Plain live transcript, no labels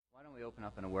open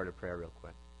up in a word of prayer real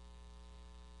quick.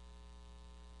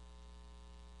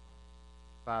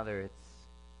 Father,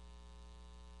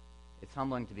 it's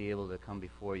humbling to be able to come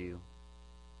before you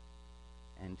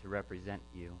and to represent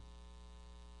you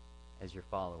as your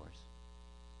followers.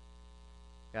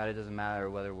 God, it doesn't matter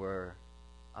whether we're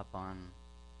up on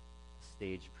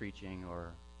stage preaching or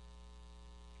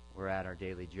we're at our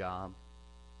daily job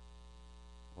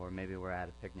or maybe we're at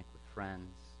a picnic with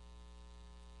friends.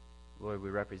 Lord, we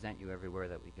represent you everywhere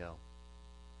that we go.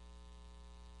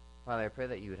 Father, I pray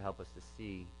that you would help us to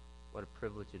see what a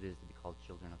privilege it is to be called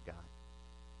children of God.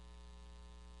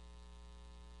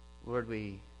 Lord,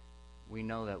 we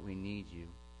know that we need you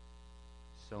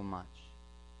so much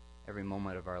every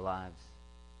moment of our lives.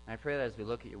 And I pray that as we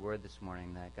look at your word this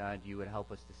morning, that, God, you would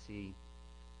help us to see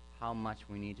how much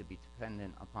we need to be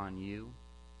dependent upon you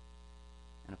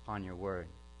and upon your word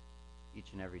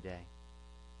each and every day.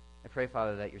 I pray,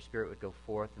 Father, that your Spirit would go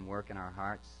forth and work in our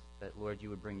hearts, that, Lord,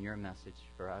 you would bring your message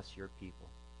for us, your people,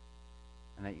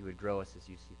 and that you would grow us as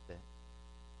you see fit.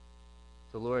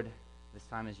 So, Lord, this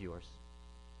time is yours.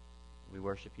 We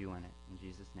worship you in it. In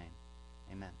Jesus' name,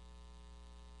 amen.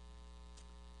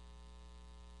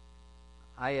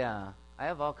 I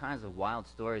have all kinds of wild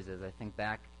stories as I think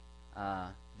back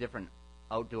different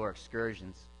outdoor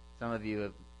excursions. Some of you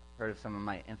have heard of some of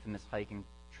my infamous hiking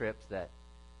trips that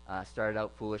started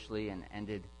out foolishly and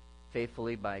ended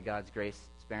faithfully by God's grace,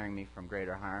 sparing me from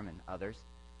greater harm and others.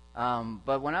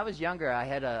 But when I was younger, I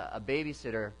had a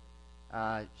babysitter.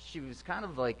 She was kind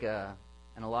of like,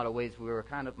 in a lot of ways,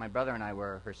 my brother and I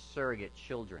were her surrogate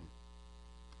children.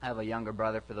 I have a younger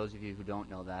brother, for those of you who don't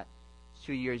know that. He's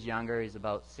 2 years younger. He's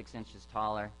about 6 inches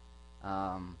taller.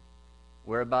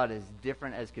 We're about as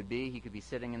different as could be. He could be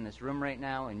sitting in this room right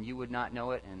now, and you would not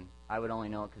know it, and I would only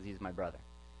know it because he's my brother.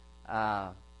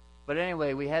 But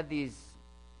anyway, we had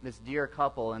this dear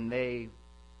couple, and they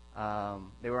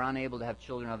were unable to have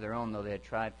children of their own, though they had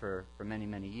tried for many,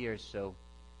 many years. So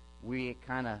we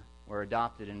kind of were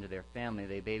adopted into their family.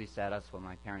 They babysat us when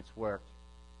my parents worked.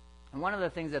 And one of the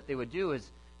things that they would do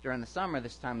is, during the summer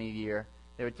this time of year,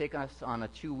 they would take us on a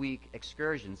 2-week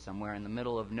excursion somewhere in the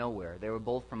middle of nowhere. They were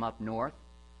both from up north,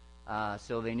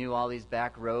 so they knew all these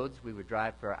back roads. We would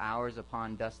drive for hours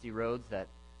upon dusty roads that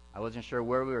I wasn't sure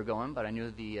where we were going, but I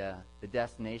knew the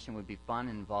destination would be fun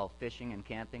and involve fishing and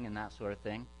camping and that sort of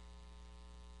thing.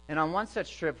 And on one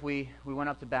such trip, we went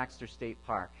up to Baxter State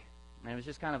Park. And it was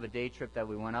just kind of a day trip that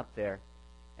we went up there.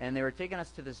 And they were taking us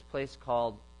to this place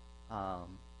called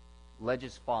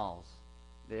Ledges Falls.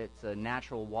 It's a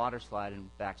natural water slide in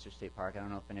Baxter State Park. I don't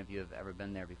know if any of you have ever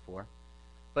been there before.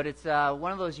 But it's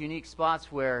one of those unique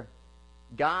spots where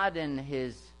God in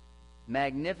his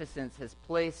magnificence has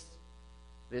placed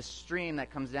this stream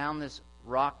that comes down this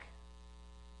rock.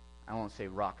 I won't say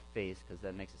rock face because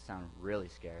that makes it sound really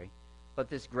scary. But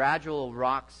this gradual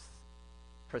rocks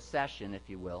procession, if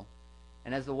you will.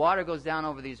 And as the water goes down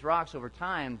over these rocks over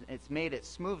time, it's made it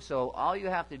smooth. So all you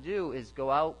have to do is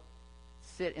go out,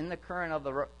 sit in the current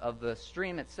of the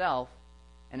stream itself,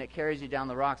 and it carries you down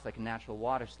the rocks like a natural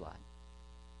water slide.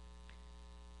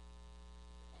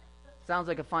 Sounds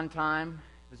like a fun time.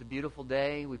 It was a beautiful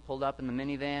day. We pulled up in the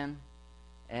minivan,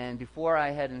 and before I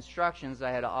had instructions,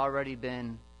 I had already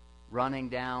been running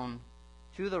down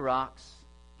to the rocks,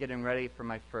 getting ready for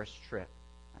my first trip.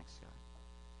 Thanks, God.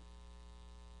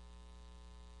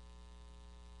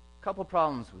 Couple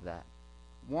problems with that.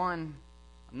 One,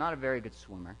 I'm not a very good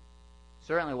swimmer.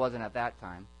 Certainly wasn't at that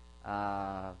time.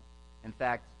 In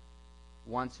fact,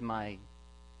 once in my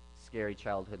scary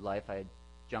childhood life, I had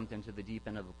jumped into the deep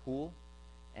end of a pool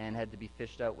and had to be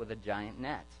fished out with a giant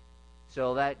net.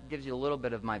 So that gives you a little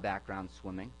bit of my background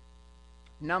swimming.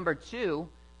 Number two,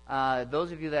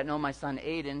 those of you that know my son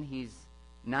Aiden, he's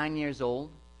 9 years old.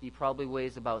 He probably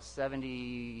weighs about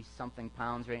 70-something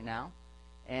pounds right now.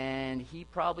 And he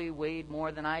probably weighed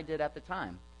more than I did at the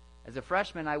time. As a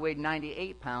freshman, I weighed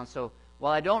 98 pounds, so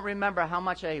while I don't remember how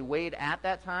much I weighed at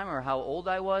that time or how old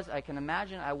I was, I can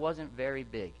imagine I wasn't very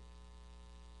big.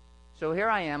 So here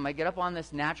I am, I get up on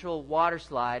this natural water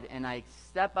slide, and I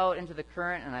step out into the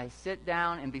current, and I sit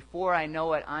down, and before I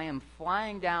know it, I am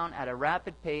flying down at a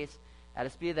rapid pace at a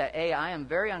speed that, A, I am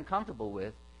very uncomfortable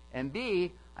with, and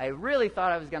B, I really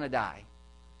thought I was going to die.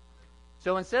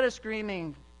 So instead of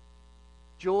screaming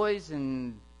joys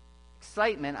and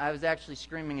excitement, I was actually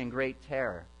screaming in great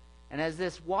terror. And as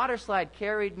this water slide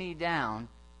carried me down,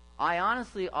 I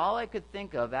honestly, all I could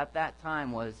think of at that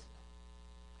time was,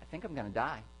 I think I'm going to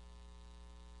die.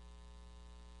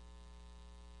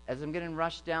 As I'm getting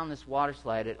rushed down this water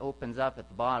slide, it opens up at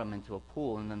the bottom into a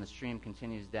pool, and then the stream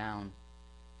continues down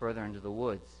further into the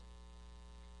woods.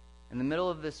 In the middle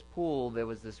of this pool, there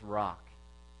was this rock.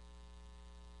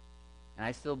 And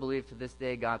I still believe to this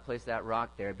day God placed that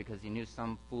rock there because he knew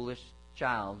some foolish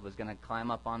child was going to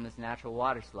climb up on this natural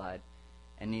water slide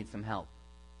and need some help.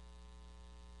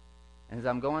 And as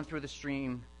I'm going through the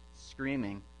stream,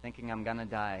 screaming, thinking I'm going to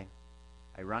die,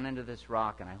 I run into this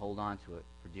rock and I hold on to it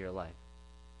for dear life.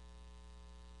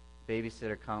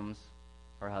 Babysitter comes,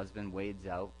 her husband wades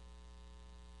out,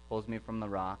 pulls me from the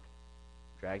rock,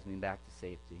 drags me back to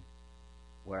safety,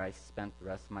 where I spent the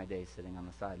rest of my day sitting on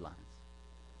the sidelines.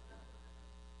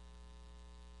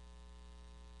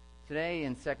 Today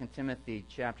in 2 Timothy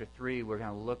chapter 3, we're going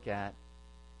to look at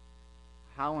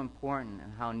how important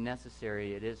and how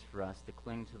necessary it is for us to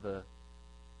cling to the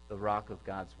rock of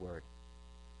God's Word.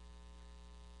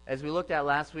 As we looked at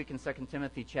last week in 2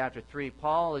 Timothy chapter 3,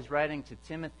 Paul is writing to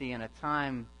Timothy in a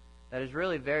time that is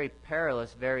really very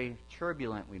perilous, very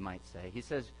turbulent, we might say. He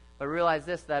says, but realize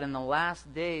this, that in the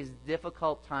last days,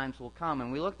 difficult times will come.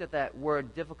 And we looked at that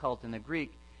word difficult in the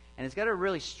Greek, and it's got a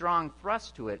really strong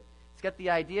thrust to it. It's got the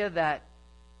idea that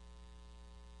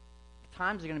the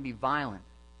times are going to be violent.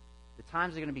 The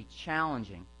times are going to be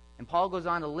challenging. And Paul goes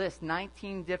on to list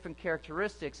 19 different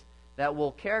characteristics that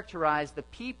will characterize the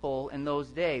people in those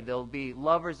days. They'll be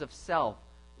lovers of self,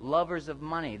 lovers of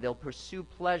money. They'll pursue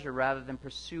pleasure rather than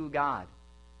pursue God.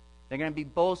 They're going to be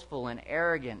boastful and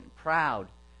arrogant and proud.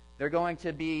 They're going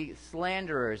to be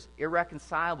slanderers,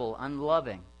 irreconcilable,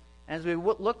 unloving. And as we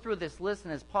look through this list,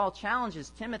 and as Paul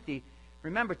challenges Timothy,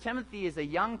 remember, Timothy is a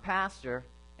young pastor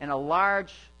in a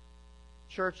large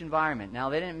church environment. Now,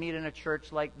 they didn't meet in a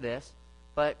church like this,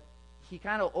 but he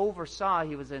kind of oversaw,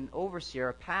 he was an overseer,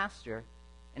 a pastor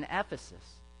in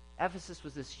Ephesus. Ephesus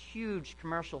was this huge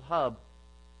commercial hub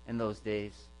in those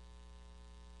days.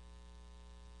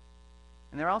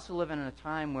 And they're also living in a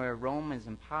time where Rome is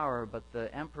in power, but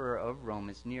the emperor of Rome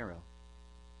is Nero.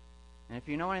 And if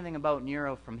you know anything about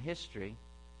Nero from history,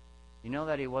 you know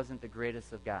that he wasn't the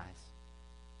greatest of guys.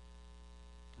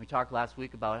 We talked last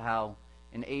week about how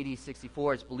in AD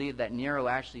 64 it's believed that Nero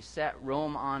actually set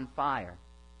Rome on fire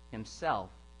himself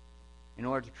in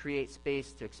order to create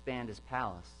space to expand his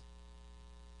palace.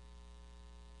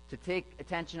 To take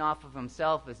attention off of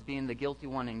himself as being the guilty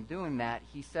one in doing that,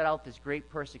 he set out this great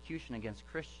persecution against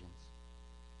Christians.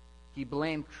 He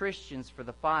blamed Christians for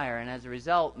the fire, and as a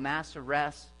result, mass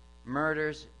arrests,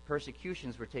 murders,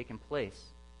 persecutions were taking place.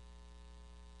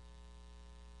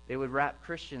 They would wrap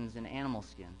Christians in animal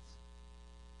skins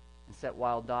and set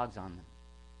wild dogs on them.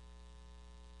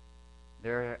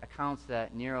 There are accounts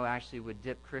that Nero actually would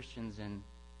dip Christians in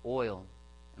oil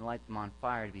and light them on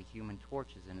fire to be human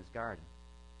torches in his garden.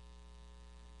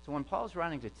 So when Paul's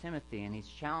writing to Timothy and he's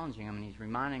challenging him and he's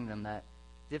reminding them that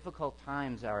difficult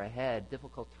times are ahead,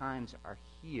 difficult times are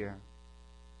here,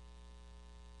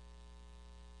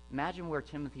 imagine where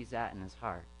Timothy's at in his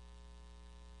heart.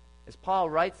 As Paul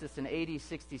writes this in AD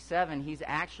 67, he's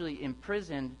actually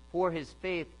imprisoned for his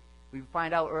faith. We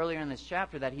find out earlier in this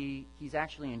chapter that he's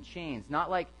actually in chains. Not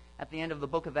like at the end of the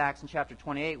book of Acts in chapter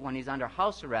 28 when he's under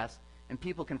house arrest and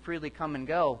people can freely come and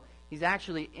go. He's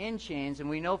actually in chains, and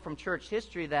we know from church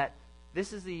history that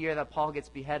this is the year that Paul gets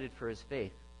beheaded for his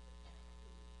faith.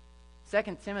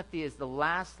 2 Timothy is the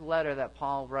last letter that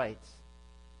Paul writes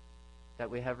that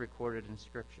we have recorded in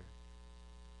Scripture.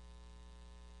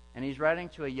 And he's writing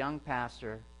to a young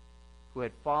pastor who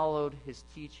had followed his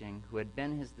teaching, who had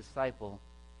been his disciple,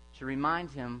 to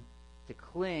remind him to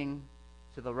cling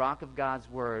to the rock of God's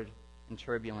Word in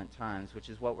turbulent times, which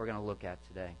is what we're going to look at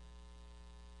today.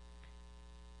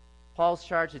 Paul's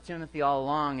charge to Timothy all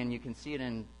along, and you can see it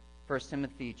in 1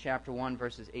 Timothy chapter 1,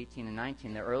 verses 18 and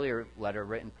 19, the earlier letter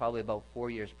written probably about 4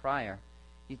 years prior.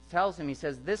 He tells him, he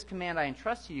says, "This command I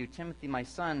entrust to you, Timothy, my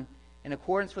son, in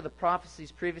accordance with the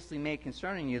prophecies previously made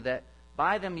concerning you, that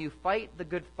by them you fight the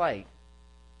good fight,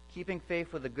 keeping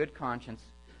faith with a good conscience,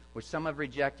 which some have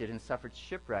rejected and suffered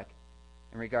shipwreck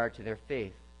in regard to their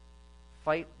faith."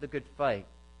 Fight the good fight.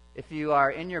 If you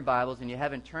are in your Bibles and you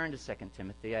haven't turned to 2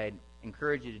 Timothy, I'd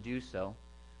encourage you to do so.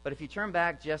 But if you turn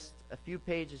back just a few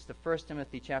pages to 1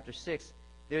 Timothy chapter 6,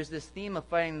 there's this theme of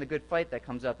fighting the good fight that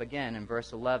comes up again in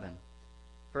verse 11.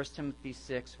 1 Timothy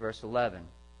 6, verse 11.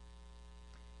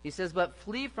 He says, "But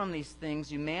flee from these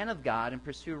things, you man of God, and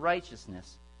pursue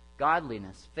righteousness,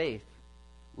 godliness, faith,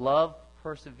 love,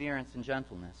 perseverance, and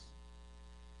gentleness.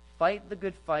 Fight the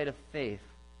good fight of faith.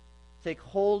 Take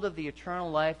hold of the eternal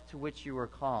life to which you were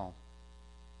called,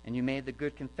 and you made the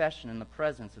good confession in the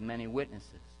presence of many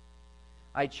witnesses.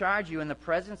 I charge you in the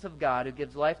presence of God, who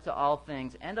gives life to all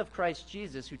things, and of Christ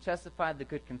Jesus, who testified the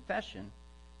good confession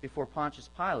before Pontius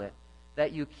Pilate,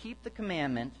 that you keep the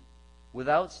commandment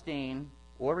without stain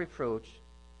or reproach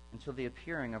until the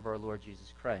appearing of our Lord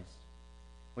Jesus Christ,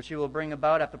 which he will bring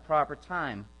about at the proper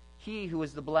time. He who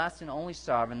is the blessed and only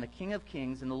sovereign, the King of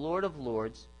kings and the Lord of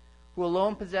lords, who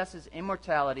alone possesses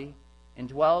immortality and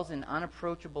dwells in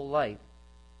unapproachable light,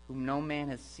 whom no man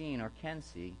has seen or can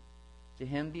see, to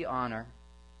him be honor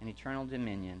and eternal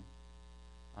dominion.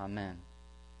 Amen.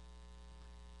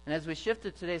 And as we shift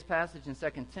to today's passage in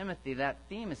 2 Timothy, that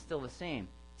theme is still the same.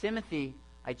 Timothy,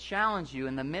 I challenge you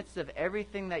in the midst of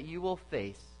everything that you will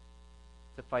face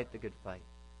to fight the good fight.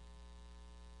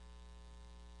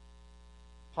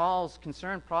 Paul's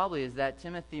concern probably is that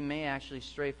Timothy may actually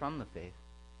stray from the faith.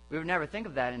 We would never think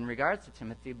of that in regards to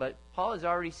Timothy, but Paul has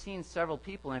already seen several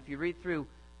people, and if you read through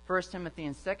 1 Timothy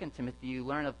and 2 Timothy, you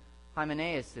learn of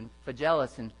Hymenaeus and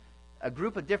Phygellus and a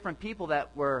group of different people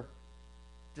that were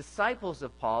disciples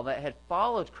of Paul that had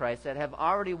followed Christ, that have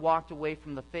already walked away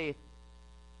from the faith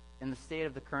in the state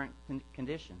of the current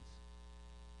conditions.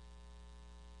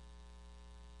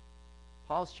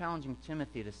 Paul's challenging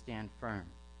Timothy to stand firm.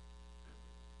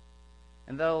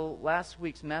 And though last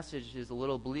week's message is a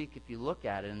little bleak if you look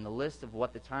at it in the list of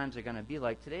what the times are going to be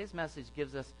like, today's message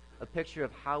gives us a picture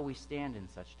of how we stand in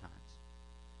such times.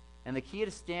 And the key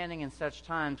to standing in such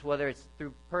times, whether it's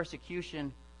through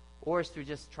persecution or it's through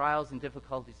just trials and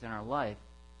difficulties in our life,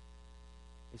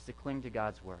 is to cling to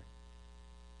God's Word.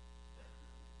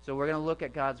 So we're going to look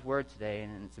at God's Word today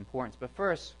and its importance. But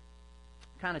first,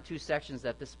 kind of two sections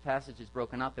that this passage is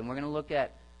broken up in. We're going to look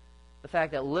at the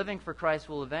fact that living for Christ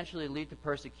will eventually lead to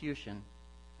persecution,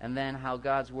 and then how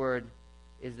God's Word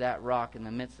is that rock in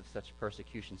the midst of such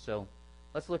persecution. So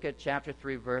let's look at chapter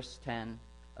 3, verse 10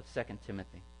 of 2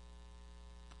 Timothy.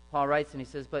 Paul writes and he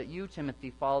says, "But you,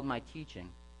 Timothy, followed my teaching,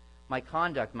 my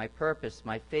conduct, my purpose,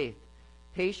 my faith,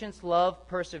 patience, love,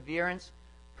 perseverance,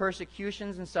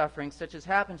 persecutions and sufferings, such as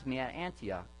happened to me at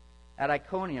Antioch, at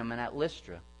Iconium, and at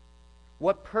Lystra.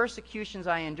 What persecutions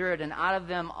I endured, and out of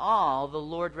them all the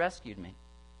Lord rescued me.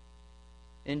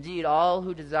 Indeed, all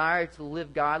who desire to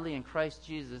live godly in Christ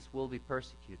Jesus will be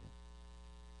persecuted.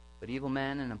 But evil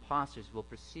men and impostors will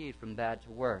proceed from bad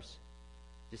to worse,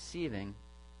 deceiving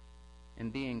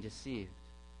and being deceived."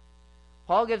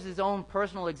 Paul gives his own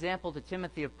personal example to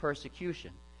Timothy of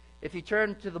persecution. If you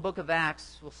turn to the book of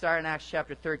Acts, we'll start in Acts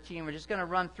chapter 13. We're just going to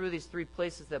run through these three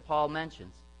places that Paul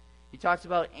mentions. He talks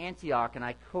about Antioch and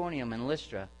Iconium and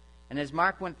Lystra. And as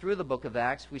Mark went through the book of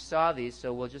Acts, we saw these,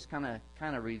 so we'll just kind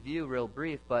of review real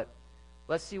brief. But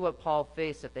let's see what Paul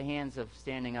faced at the hands of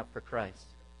standing up for Christ.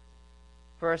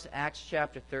 First, Acts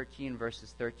chapter 13,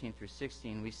 verses 13 through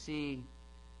 16, we see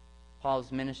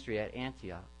Paul's ministry at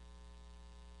Antioch.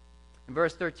 In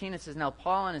verse 13 it says, "Now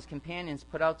Paul and his companions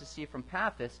put out to sea from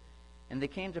Paphos, and they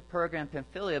came to Perga and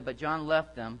Pamphylia, but John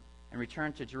left them and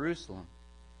returned to Jerusalem.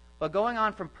 But going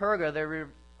on from Perga, they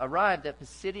arrived at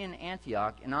Pisidian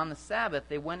Antioch, and on the Sabbath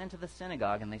they went into the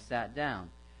synagogue and they sat down."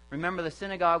 Remember, the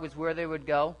synagogue was where they would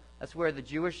go. That's where the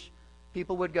Jewish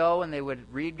people would go, and they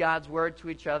would read God's word to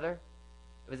each other.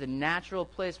 It was a natural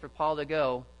place for Paul to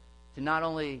go to not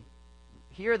only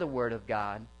hear the word of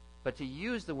God, but to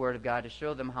use the word of God to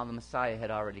show them how the Messiah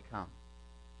had already come.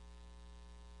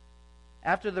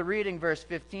 After the reading, verse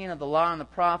 15, of the law and the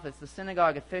prophets, the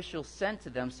synagogue officials sent to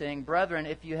them, saying, "Brethren,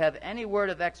 if you have any word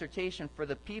of exhortation for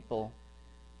the people,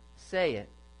 say it."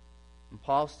 And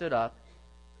Paul stood up,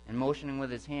 and motioning with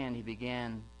his hand, he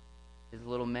began his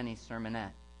little mini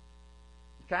sermonette.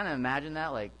 You kind of imagine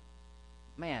that, like,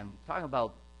 man, talking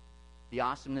about the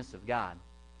awesomeness of God.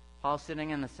 Paul's sitting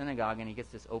in the synagogue, and he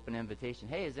gets this open invitation.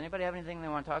 Hey, does anybody have anything they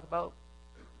want to talk about?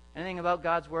 Anything about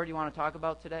God's word you want to talk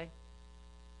about today?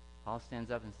 Paul stands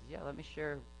up and says, "Yeah, let me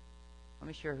share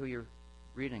who you're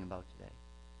reading about today.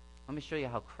 Let me show you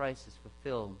how Christ has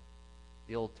fulfilled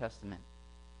the Old Testament.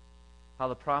 How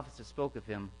the prophets that spoke of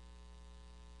him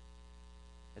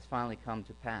has finally come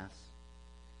to pass."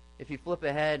 If you flip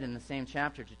ahead in the same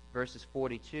chapter to verses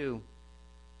 42,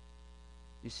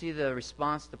 you see the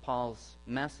response to Paul's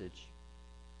message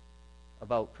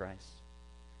about Christ.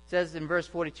 It says in verse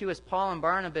 42, "As Paul and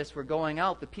Barnabas were going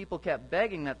out, the people kept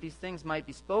begging that these things might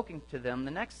be spoken to them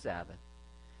the next Sabbath.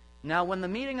 Now when the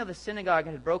meeting of the synagogue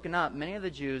had broken up, many of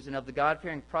the Jews and of the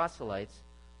God-fearing proselytes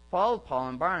followed Paul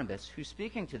and Barnabas, who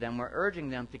speaking to them were urging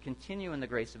them to continue in the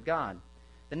grace of God.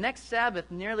 The next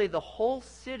Sabbath, nearly the whole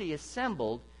city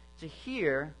assembled to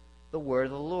hear the word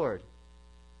of the Lord."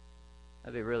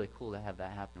 That'd be really cool to have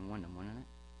that happen in Wyndham, wouldn't it?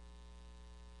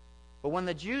 "But when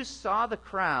the Jews saw the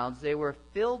crowds, they were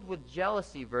filled with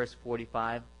jealousy," verse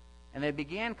 45, "and they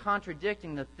began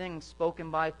contradicting the things spoken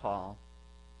by Paul,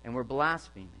 and were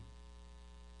blaspheming.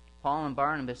 Paul and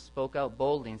Barnabas spoke out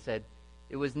boldly and said,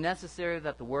 'It was necessary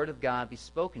that the word of God be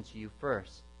spoken to you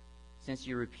first. since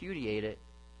you repudiate it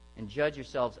and judge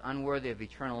yourselves unworthy of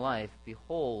eternal life,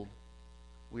 behold,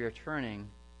 we are turning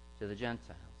to the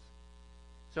Gentiles.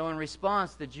 So in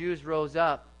response, the Jews rose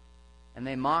up and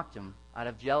they mocked him out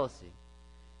of jealousy.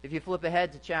 If you flip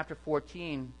ahead to chapter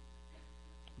 14,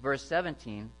 verses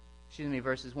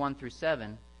 1 through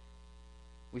 7,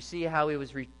 we see how he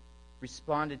was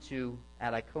responded to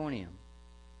at Iconium.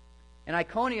 In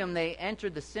Iconium, they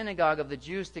entered the synagogue of the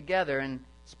Jews together and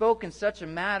spoke in such a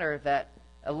manner that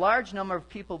a large number of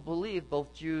people believed,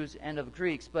 both Jews and of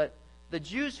Greeks. But the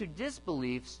Jews who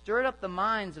disbelieved stirred up the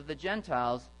minds of the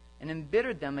Gentiles and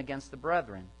embittered them against the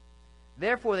brethren.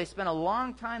 Therefore they spent a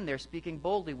long time there, speaking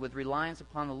boldly with reliance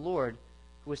upon the Lord,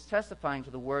 who was testifying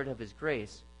to the word of his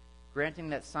grace, granting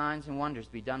that signs and wonders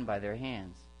be done by their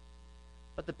hands.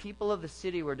 But the people of the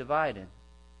city were divided.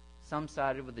 Some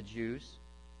sided with the Jews,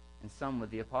 and some with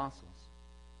the apostles.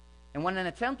 And when an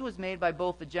attempt was made by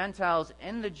both the Gentiles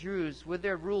and the Jews with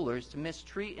their rulers to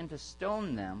mistreat and to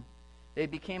stone them, they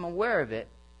became aware of it,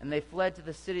 and they fled to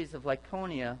the cities of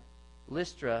Lycaonia,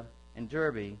 Lystra, and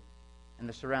Derbe, and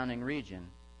the surrounding region,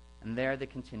 and there they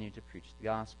continued to preach the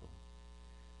gospel.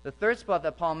 The third spot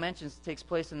that Paul mentions takes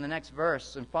place in the next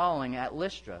verse and following, at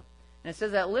Lystra. And it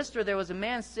says, at Lystra there was a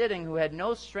man sitting who had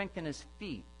no strength in his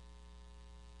feet.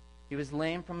 He was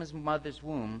lame from his mother's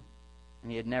womb, and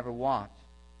he had never walked.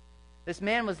 This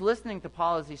man was listening to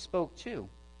Paul as he spoke too.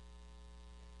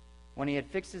 When he had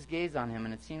fixed his gaze on him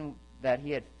and had seen that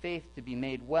he had faith to be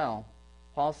made well,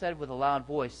 Paul said with a loud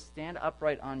voice, "Stand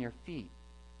upright on your feet."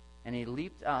 And he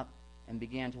leaped up and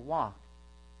began to walk.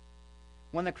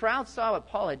 When the crowd saw what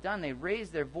Paul had done, they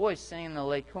raised their voice, saying in the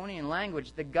Lycaonian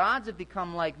language, "The gods have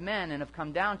become like men and have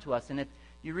come down to us." And if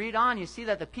you read on, you see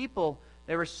that the people,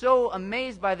 they were so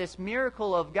amazed by this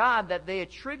miracle of God that they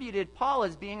attributed Paul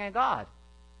as being a god.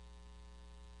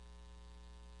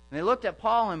 And they looked at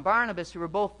Paul and Barnabas, who were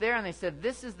both there, and they said,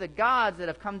 "This is the gods that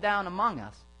have come down among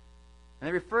us." And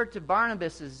they referred to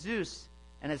Barnabas as Zeus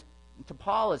and to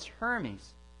Paul as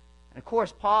Hermes. And of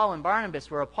course, Paul and Barnabas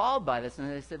were appalled by this, and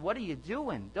they said, "What are you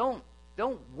doing? Don't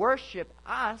worship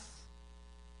us.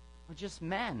 We're just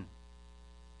men.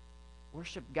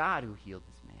 Worship God who healed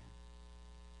this man."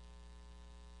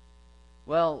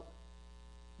 Well,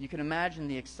 you can imagine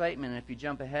the excitement if you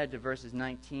jump ahead to verses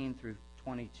 19 through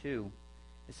 22.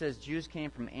 It says, Jews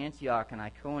came from Antioch and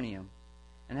Iconium,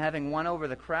 and having won over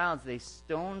the crowds, they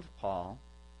stoned Paul,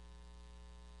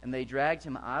 and they dragged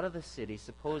him out of the city,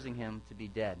 supposing him to be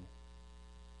dead.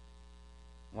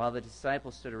 While the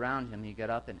disciples stood around him, he got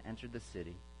up and entered the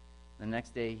city. The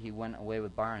next day he went away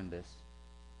with Barnabas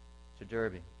to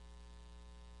Derbe.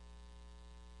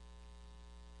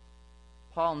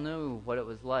 Paul knew what it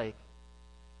was like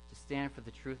to stand for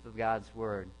the truth of God's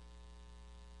word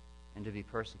and to be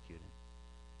persecuted.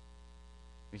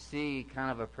 We see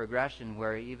kind of a progression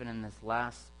where even in this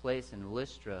last place in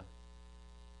Lystra,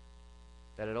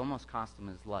 that it almost cost him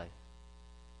his life.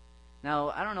 Now,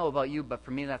 I don't know about you, but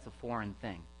for me that's a foreign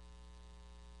thing.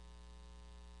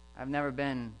 I've never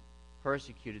been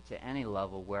persecuted to any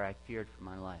level where I feared for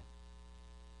my life.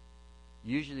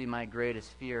 Usually my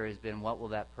greatest fear has been, what will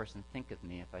that person think of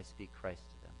me if I speak Christ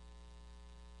to them?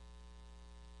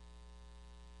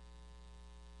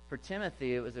 For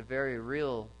Timothy, it was a very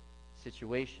real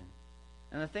situation.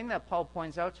 And the thing that Paul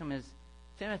points out to him is,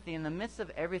 Timothy, in the midst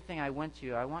of everything I went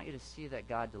to, I want you to see that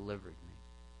God delivered me.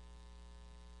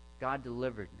 God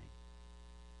delivered me.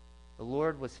 The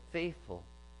Lord was faithful.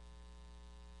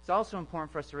 It's also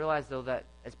important for us to realize, though, that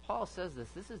as Paul says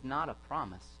this is not a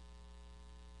promise.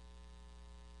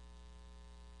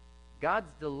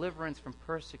 God's deliverance from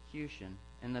persecution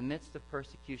in the midst of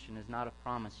persecution is not a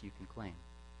promise you can claim,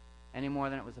 any more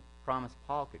than it was a promise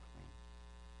Paul could claim.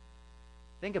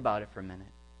 Think about it for a minute.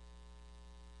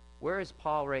 Where is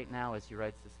Paul right now as he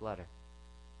writes this letter?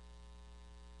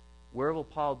 Where will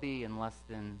Paul be in less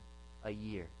than a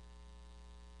year?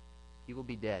 He will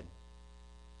be dead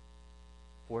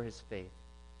for his faith.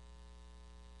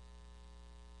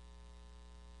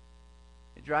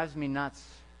 It drives me nuts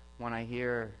when I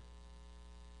hear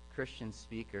Christian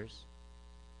speakers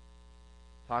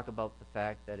talk about the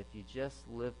fact that if you just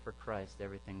live for Christ,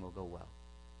 everything will go well.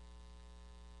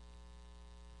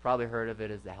 Probably heard of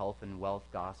it as the health and wealth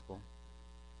gospel.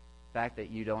 The fact that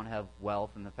you don't have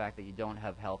wealth and the fact that you don't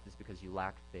have health is because you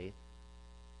lack faith.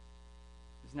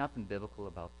 There's nothing biblical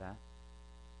about that.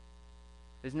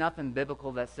 There's nothing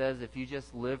biblical that says if you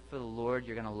just live for the Lord,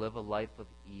 you're going to live a life of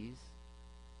ease.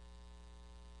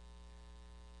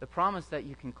 The promise that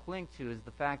you can cling to is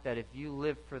the fact that if you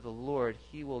live for the Lord,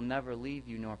 He will never leave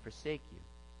you nor forsake you.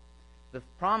 The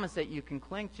promise that you can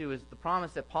cling to is the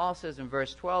promise that Paul says in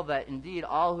verse 12, that indeed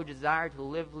all who desire to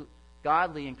live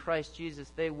godly in Christ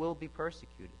Jesus, they will be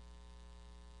persecuted.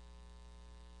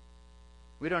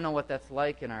 We don't know what that's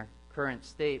like in our current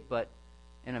state, but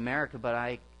in America, but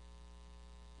I'm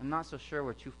not so sure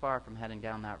we're too far from heading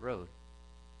down that road.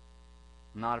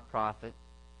 I'm not a prophet.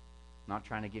 I'm not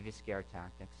trying to give you scare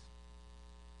tactics.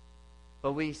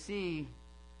 But we see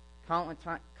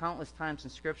countless times in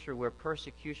Scripture where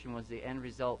persecution was the end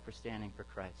result for standing for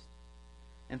Christ.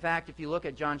 In fact, if you look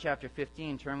at John chapter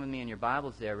 15, turn with me in your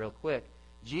Bibles there real quick.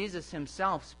 Jesus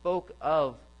himself spoke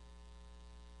of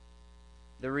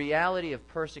the reality of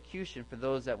persecution for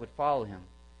those that would follow him.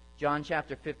 John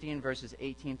chapter 15, verses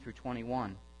 18 through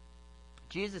 21.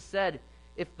 Jesus said,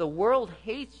 "If the world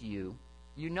hates you,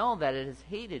 you know that it has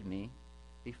hated me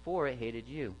before it hated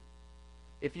you.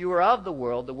 If you were of the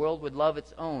world would love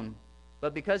its own.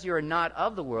 But because you are not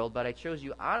of the world, but I chose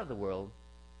you out of the world,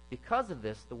 because of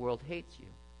this the world hates you.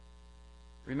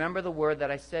 Remember the word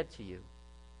that I said to you,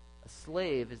 a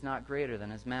slave is not greater than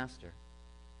his master.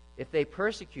 If they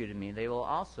persecuted me, they will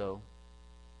also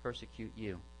persecute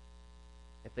you.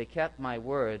 If they kept my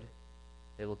word,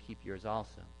 they will keep yours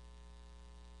also.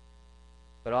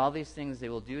 But all these things they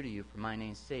will do to you for my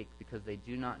name's sake, because they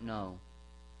do not know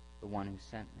the one who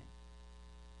sent me."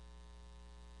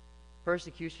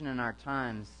 Persecution in our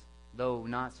times, though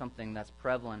not something that's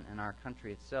prevalent in our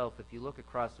country itself, if you look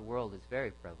across the world, is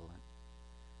very prevalent.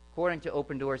 According to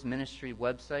Open Doors Ministry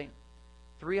website,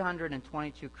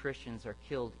 322 Christians are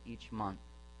killed each month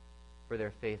for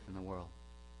their faith in the world.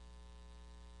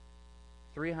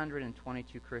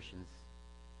 322 Christians.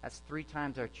 That's 3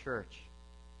 times our church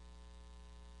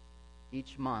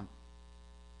each month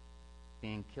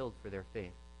being killed for their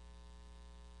faith.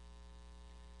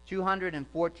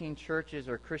 214 churches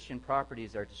or Christian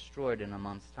properties are destroyed in a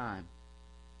month's time.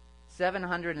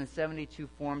 772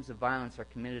 forms of violence are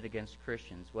committed against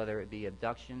Christians, whether it be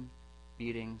abduction,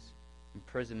 beatings,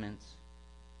 imprisonments,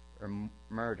 or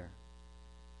murder.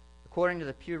 According to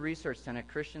the Pew Research Center,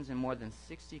 Christians in more than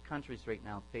 60 countries right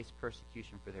now face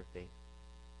persecution for their faith.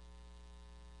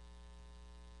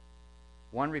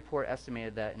 One report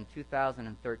estimated that in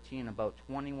 2013, about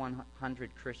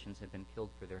 2,100 Christians had been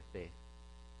killed for their faith.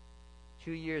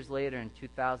 2 years later, in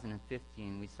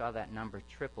 2015, we saw that number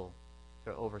triple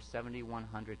to over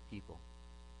 7,100 people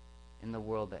in the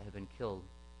world that have been killed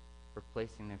for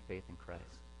placing their faith in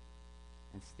Christ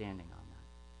and standing on that.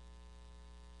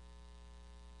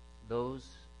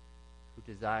 Those who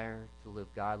desire to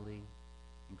live godly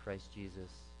in Christ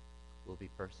Jesus will be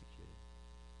persecuted.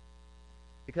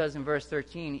 Because in verse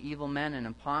 13, evil men and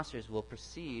impostors will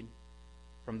proceed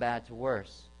from bad to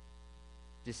worse,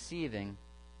 deceiving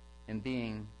and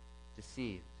being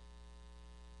deceived.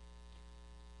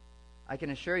 I can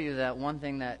assure you that one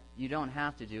thing that you don't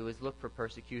have to do is look for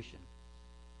persecution.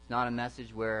 It's not a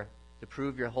message where, to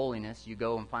prove your holiness, you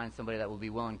go and find somebody that will be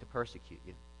willing to persecute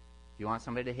you. If you want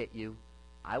somebody to hit you,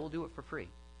 I will do it for free.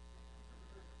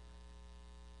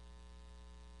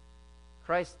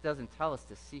 Christ doesn't tell us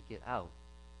to seek it out.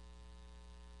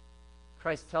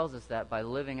 Christ tells us that by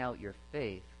living out your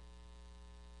faith,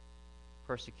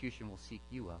 persecution will seek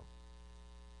you out.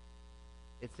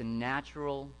 It's a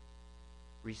natural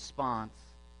response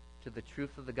to the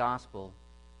truth of the gospel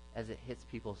as it hits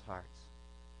people's hearts.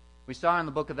 We saw in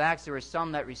the book of Acts there were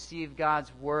some that received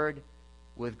God's word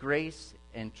with grace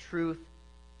and truth,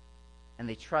 and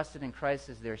they trusted in Christ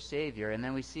as their Savior. And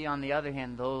then we see, on the other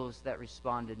hand, those that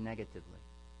responded negatively.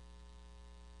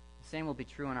 The same will be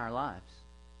true in our lives.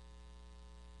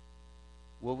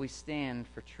 Will we stand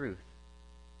for truth?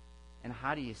 And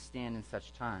how do you stand in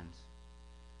such times?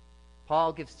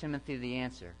 Paul gives Timothy the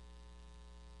answer.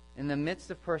 In the midst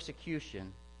of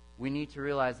persecution, we need to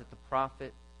realize that the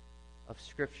prophet of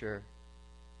Scripture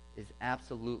is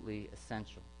absolutely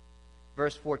essential.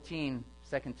 Verse 14,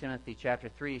 2 Timothy chapter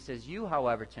 3 says, "You,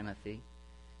 however, Timothy,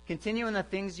 continue in the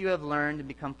things you have learned and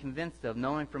become convinced of,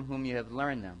 knowing from whom you have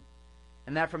learned them,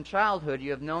 and that from childhood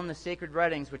you have known the sacred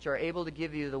writings which are able to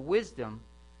give you the wisdom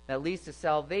that leads to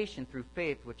salvation through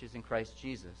faith which is in Christ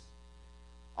Jesus.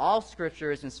 All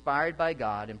Scripture is inspired by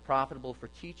God and profitable for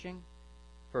teaching,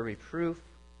 for reproof,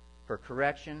 for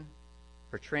correction,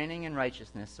 for training in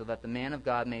righteousness, so that the man of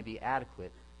God may be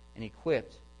adequate and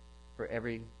equipped for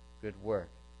every good work."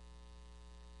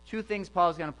 2 things Paul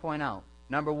is going to point out.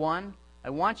 Number 1, I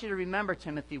want you to remember,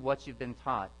 Timothy, what you've been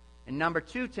taught. And number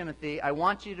 2, Timothy, I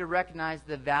want you to recognize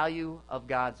the value of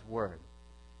God's word.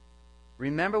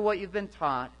 Remember what you've been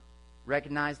taught.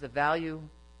 Recognize the value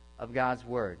of God's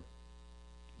word.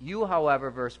 You,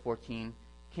 however, verse 14,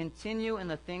 continue in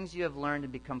the things you have learned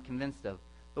and become convinced of.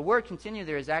 The word continue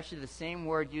there is actually the same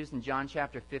word used in John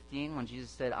chapter 15 when Jesus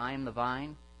said, I am the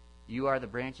vine, you are the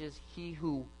branches. He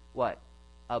who, what?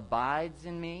 Abides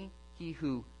in me, he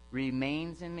who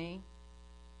remains in me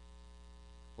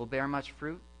will bear much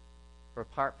fruit. For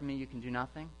apart from me you can do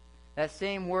nothing. That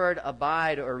same word,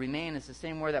 abide or remain, is the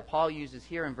same word that Paul uses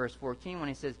here in verse 14 when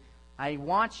he says, I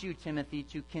want you, Timothy,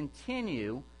 to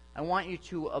continue. I want you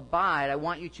to abide. I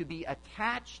want you to be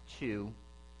attached to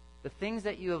the things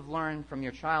that you have learned from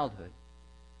your childhood.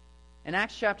 In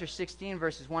Acts chapter 16,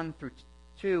 verses 1 through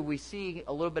 2, we see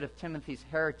a little bit of Timothy's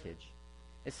heritage.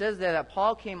 It says there that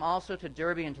Paul came also to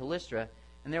Derbe and to Lystra,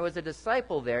 and there was a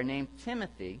disciple there named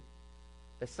Timothy,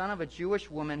 the son of a Jewish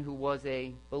woman who was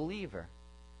a believer.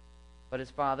 But his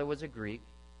father was a Greek.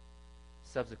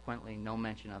 Subsequently, no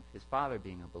mention of his father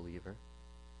being a believer.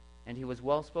 And he was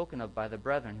well spoken of by the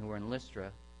brethren who were in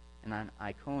Lystra and on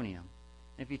Iconium.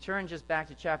 And if you turn just back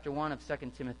to chapter 1 of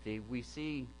 2 Timothy, we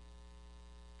see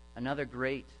another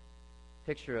great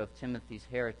picture of Timothy's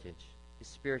heritage, his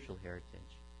spiritual heritage.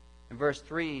 In verse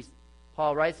 3,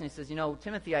 Paul writes and he says,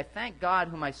 Timothy, I thank God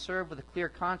whom I serve with a clear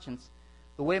conscience,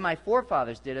 the way my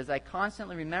forefathers did, as I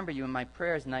constantly remember you in my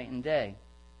prayers night and day,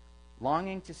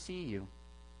 longing to see you,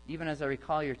 even as I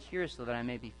recall your tears, so that I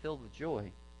may be filled with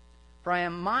joy. For I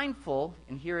am mindful,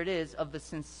 and here it is, of the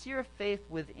sincere faith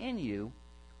within you,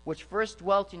 which first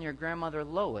dwelt in your grandmother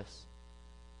Lois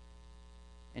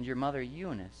and your mother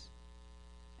Eunice,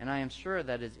 and I am sure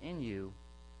that is in you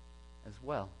as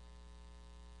well.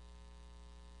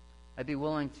 I'd be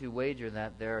willing to wager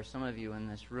that there are some of you in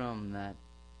this room that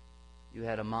you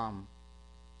had a mom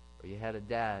or you had a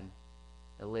dad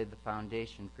that laid the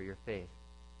foundation for your faith.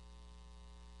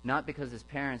 Not because as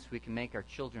parents we can make our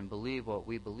children believe what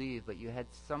we believe, but you had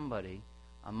somebody,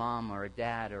 a mom or a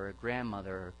dad or a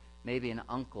grandmother or maybe an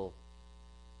uncle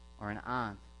or an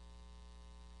aunt,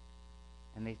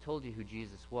 and they told you who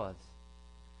Jesus was.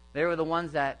 They were the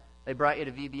ones that they brought you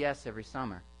to VBS every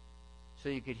summer so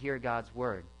you could hear God's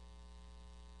Word.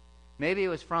 Maybe it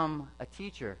was from a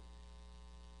teacher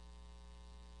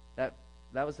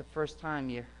that was the first time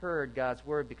you heard God's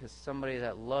Word because somebody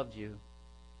that loved you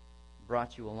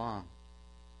brought you along.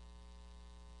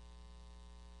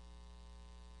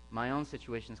 My own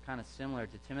situation is kind of similar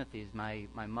to Timothy's. My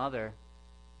mother,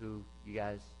 who you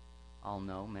guys all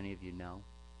know, many of you know,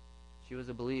 she was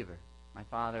a believer. My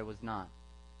father was not.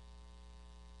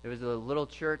 There was a little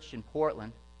church in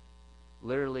Portland,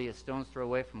 literally a stone's throw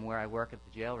away from where I work at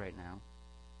the jail right now.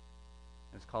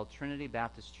 It was called Trinity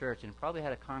Baptist Church, and it probably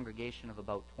had a congregation of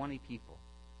about 20 people.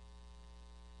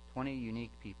 20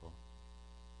 unique people.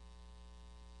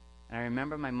 And I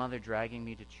remember my mother dragging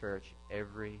me to church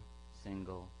every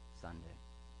single Sunday.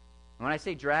 And when I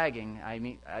say dragging, I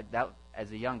mean, that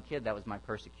as a young kid, that was my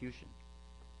persecution.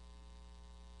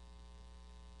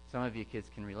 Some of you kids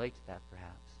can relate to that,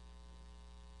 perhaps.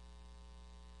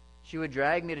 She would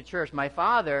drag me to church. My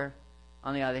father,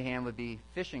 on the other hand, would be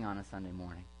fishing on a Sunday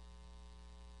morning.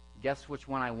 Guess which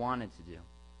one I wanted to do?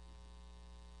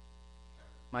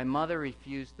 My mother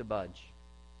refused to budge.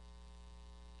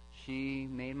 She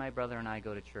made my brother and I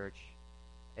go to church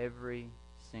every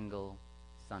single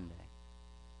Sunday.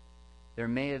 There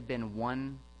may have been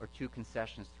 1 or 2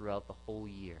 concessions throughout the whole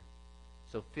year.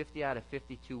 So 50 out of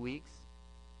 52 weeks,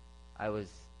 I was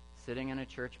sitting in a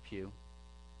church pew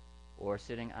or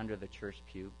sitting under the church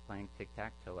pew playing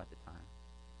tic-tac-toe at the time.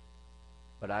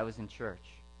 But I was in church.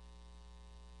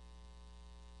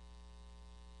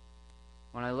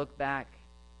 When I look back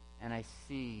and I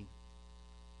see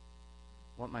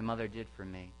what my mother did for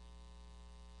me,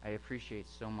 I appreciate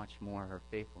so much more her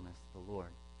faithfulness to the Lord,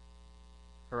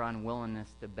 her unwillingness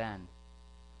to bend.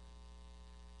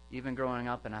 Even growing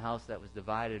up in a house that was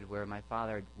divided where my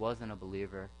father wasn't a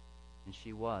believer and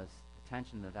she was, the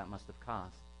tension that must have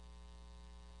caused.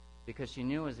 Because she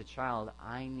knew as a child,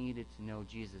 I needed to know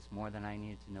Jesus more than I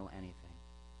needed to know anything.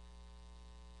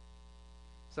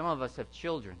 Some of us have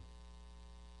children.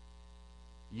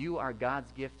 You are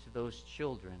God's gift to those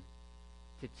children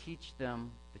to teach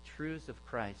them the truths of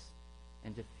Christ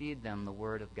and to feed them the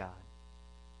Word of God.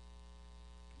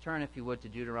 Turn, if you would, to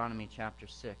Deuteronomy chapter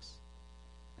 6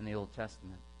 in the Old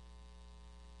Testament.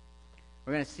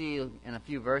 We're going to see in a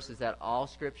few verses that all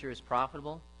Scripture is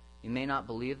profitable. You may not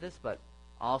believe this, but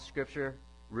all Scripture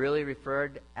really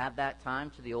referred at that time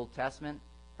to the Old Testament,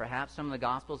 perhaps some of the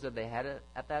Gospels that they had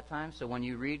at that time. So when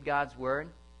you read God's Word,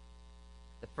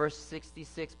 the first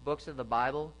 66 books of the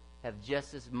Bible have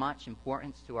just as much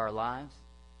importance to our lives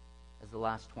as the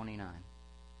last 27.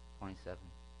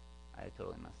 I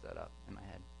totally messed that up in my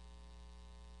head.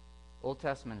 Old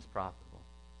Testament is profitable.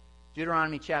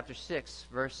 Deuteronomy chapter 6,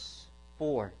 verse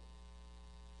 4.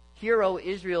 Hear, O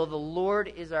Israel, the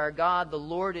Lord is our God, the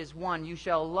Lord is one. You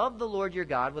shall love the Lord your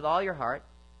God with all your heart,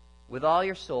 with all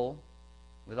your soul,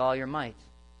 with all your might.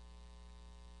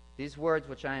 These words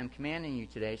which I am commanding you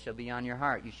today shall be on your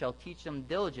heart. You shall teach them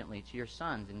diligently to your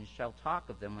sons, and you shall talk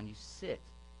of them when you sit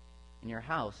in your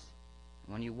house,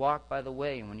 and when you walk by the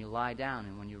way, and when you lie down,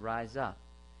 and when you rise up.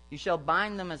 You shall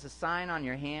bind them as a sign on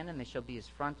your hand, and they shall be as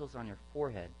frontals on your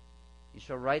forehead. You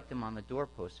shall write them on the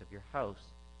doorposts of your house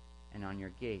and on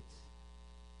your gates.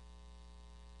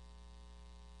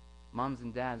 Moms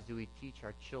and dads, do we teach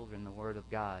our children the Word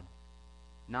of God?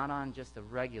 Not on just a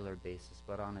regular basis,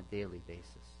 but on a daily basis.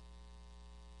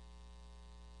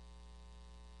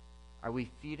 Are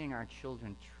we feeding our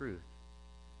children truth?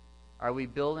 Are we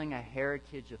building a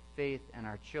heritage of faith in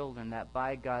our children that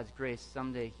by God's grace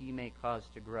someday He may cause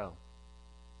to grow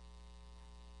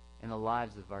in the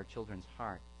lives of our children's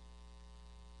heart?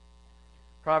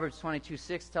 Proverbs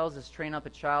 22:6 tells us, train up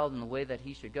a child in the way that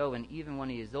he should go, and even when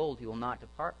he is old, he will not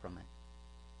depart from it.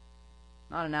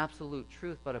 Not an absolute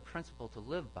truth, but a principle to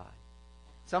live by.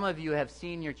 Some of you have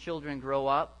seen your children grow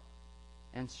up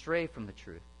and stray from the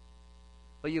truth.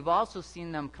 But you've also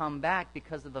seen them come back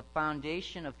because of the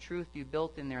foundation of truth you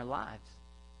built in their lives.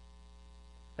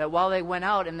 That while they went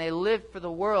out and they lived for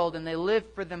the world and they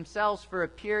lived for themselves for a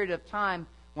period of time,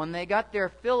 when they got their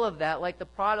fill of that, like the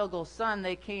prodigal son,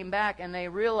 they came back and they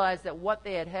realized that what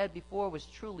they had had before was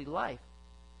truly life.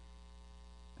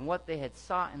 And what they had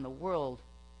sought in the world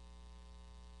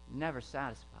never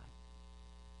satisfied.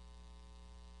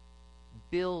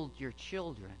 Build your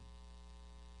children.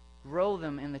 Grow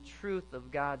them in the truth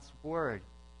of God's Word.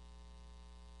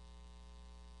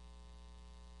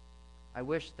 I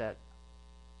wish that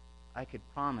I could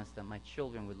promise that my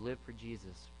children would live for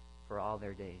Jesus for all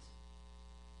their days.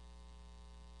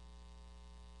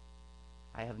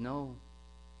 I have no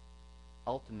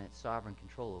ultimate sovereign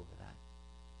control over that.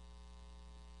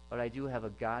 But I do have a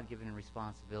God-given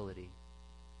responsibility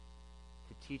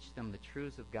to teach them the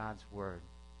truths of God's Word.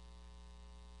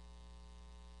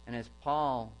 And as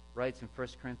Paul writes in 1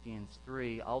 Corinthians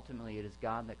 3, ultimately it is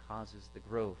God that causes the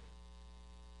growth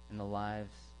in the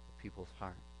lives of people's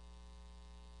heart.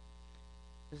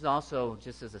 This is also,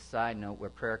 just as a side note, where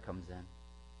prayer comes in.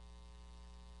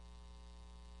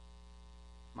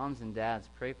 Moms and dads,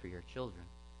 pray for your children.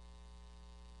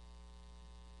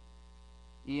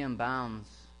 E.M. Bounds,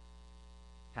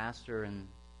 pastor in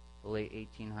the late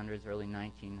 1800s, early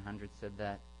 1900s, said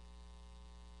that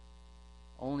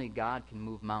only God can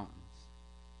move mountains,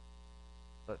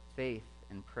 but faith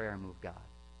and prayer move God.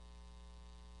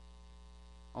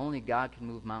 Only God can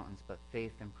move mountains, but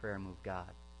faith and prayer move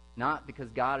God. Not because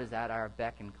God is at our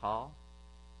beck and call,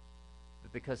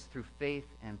 but because through faith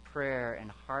and prayer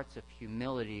and hearts of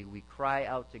humility, we cry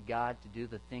out to God to do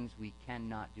the things we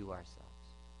cannot do ourselves.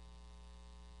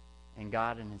 And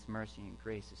God in His mercy and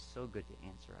grace is so good to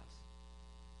answer us.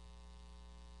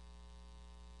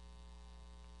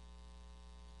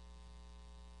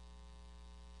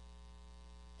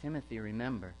 Timothy,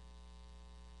 remember.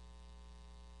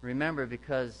 Remember,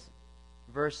 because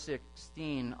verse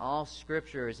 16, all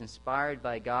Scripture is inspired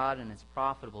by God and is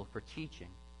profitable for teaching,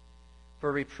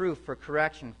 for reproof, for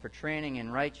correction, for training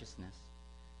in righteousness,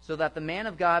 so that the man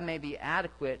of God may be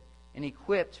adequate and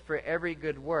equipped for every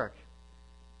good work.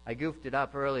 I goofed it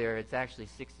up earlier. It's actually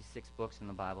 66 books in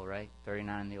the Bible, right?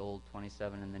 39 in the Old,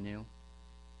 27 in the New.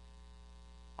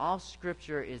 All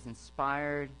Scripture is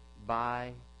inspired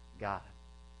by God.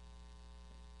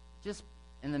 Just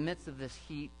in the midst of this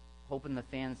heat, hoping the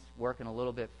fan's working a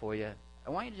little bit for you, I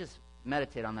want you to just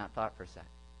meditate on that thought for a sec.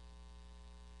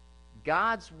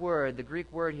 God's Word, the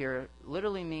Greek word here,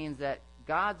 literally means that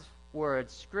God's Word,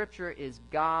 Scripture, is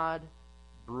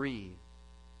God-breathed.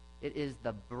 It is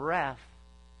the breath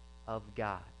of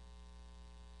God.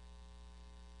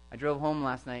 I drove home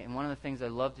last night, and one of the things I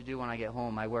love to do when I get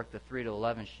home, I work the 3 to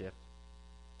 11 shift.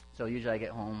 So usually I get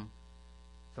home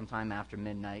sometime after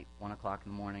midnight, 1 o'clock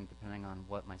in the morning, depending on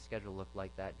what my schedule looked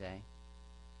like that day.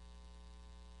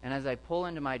 And as I pull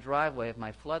into my driveway, if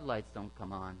my floodlights don't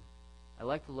come on, I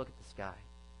like to look at the sky.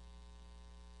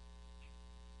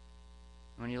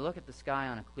 When you look at the sky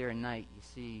on a clear night, you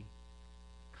see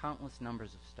countless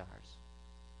numbers of stars.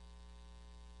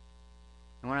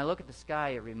 And when I look at the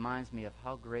sky, it reminds me of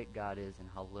how great God is and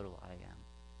how little I am.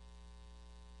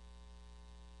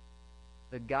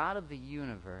 The God of the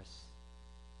universe,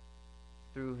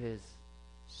 through His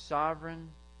sovereign,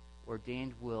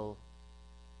 ordained will,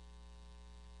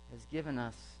 has given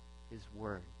us His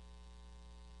Word.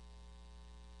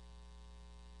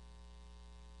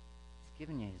 He's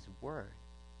given you His Word.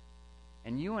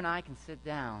 And you and I can sit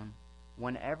down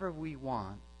whenever we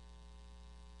want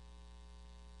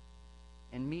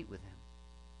and meet with him.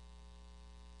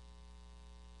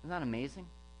 Isn't that amazing?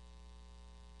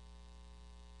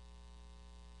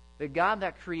 The God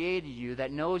that created you,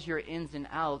 that knows your ins and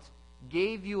outs,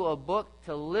 gave you a book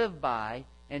to live by,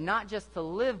 and not just to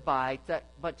live by,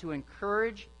 but to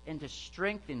encourage and to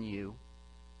strengthen you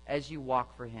as you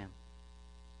walk for him.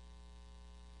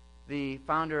 The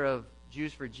founder of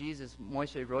Jews for Jesus,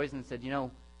 Moshe Roizen, said,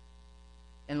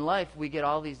 in life we get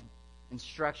all these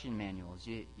instruction manuals.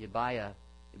 You buy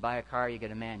a car, you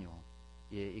get a manual.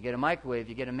 You get a microwave,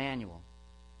 you get a manual.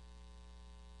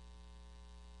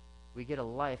 We get a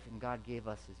life, and God gave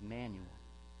us his manual.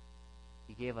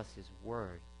 He gave us his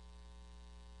word.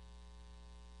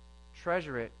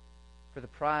 Treasure it for the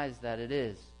prize that it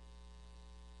is.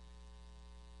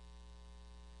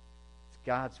 It's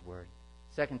God's word.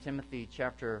 2 Timothy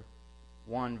chapter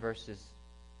 1 verses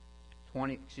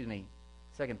 20,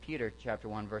 2 Peter chapter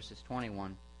 1 verses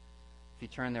 21. If you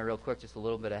turn there real quick, just a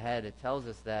little bit ahead, it tells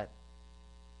us that,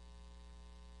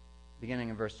 beginning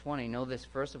in verse 20, know this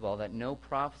first of all, that no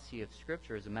prophecy of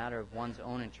Scripture is a matter of one's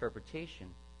own interpretation.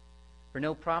 For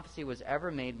no prophecy was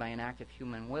ever made by an act of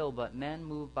human will, but men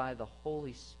moved by the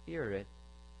Holy Spirit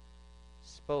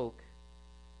spoke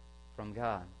from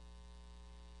God.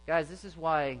 Guys, this is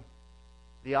why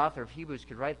the author of Hebrews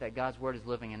could write that God's Word is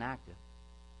living and active.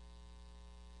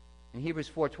 In Hebrews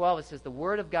 4:12 it says, the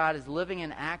Word of God is living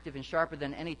and active and sharper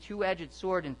than any two-edged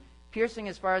sword, and piercing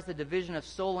as far as the division of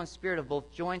soul and spirit, of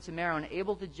both joints and marrow, and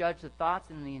able to judge the thoughts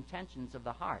and the intentions of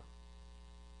the heart.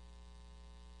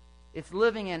 It's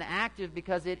living and active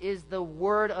because it is the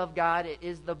Word of God, it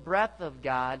is the breath of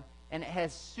God, and it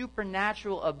has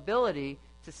supernatural ability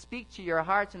to speak to your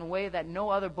hearts in a way that no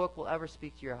other book will ever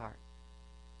speak to your heart.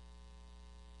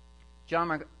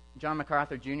 John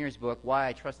MacArthur Jr.'s book, Why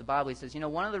I Trust the Bible, he says,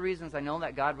 one of the reasons I know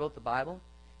that God wrote the Bible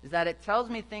is that it tells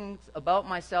me things about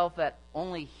myself that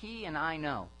only he and I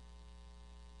know,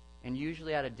 and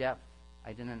usually at a depth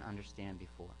I didn't understand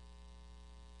before.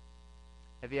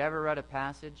 Have you ever read a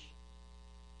passage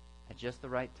at just the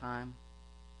right time,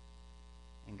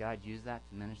 and God used that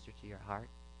to minister to your heart?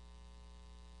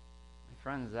 My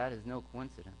friends, that is no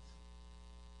coincidence.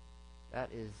 That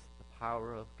is the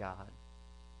power of God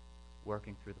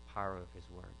working through the power of his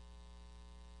word.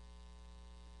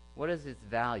 What is its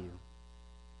value?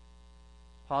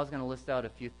 Paul's going to list out a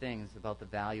few things about the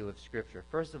value of Scripture.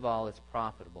 First of all, it's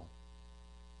profitable.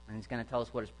 And he's going to tell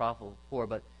us what it's profitable for.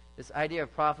 But this idea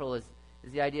of profitable is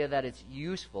the idea that it's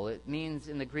useful. It means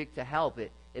in the Greek to help.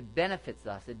 It benefits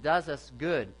us. It does us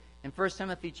good. In 1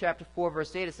 Timothy chapter 4,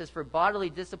 verse 8, it says, for bodily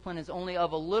discipline is only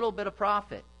of a little bit of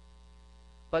profit.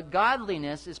 But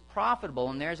godliness is profitable,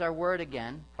 and there's our word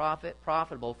again,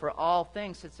 profitable, for all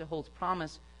things, since it holds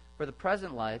promise for the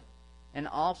present life and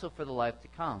also for the life to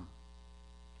come.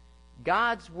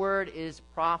 God's word is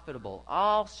profitable.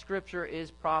 All Scripture is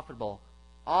profitable.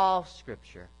 All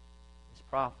Scripture is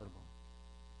profitable.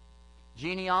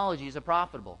 Genealogies are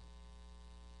profitable.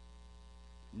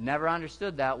 Never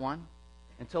understood that one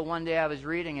until one day I was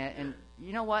reading it. And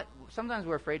you know what? Sometimes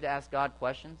we're afraid to ask God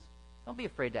questions. Don't be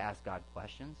afraid to ask God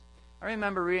questions. I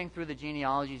remember reading through the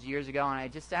genealogies years ago, and I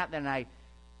just sat there and I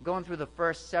going through the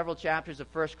first several chapters of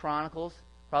 1 Chronicles,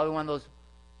 probably one of those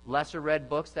lesser read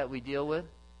books that we deal with.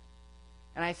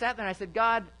 And I sat there and I said,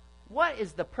 God, what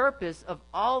is the purpose of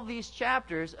all these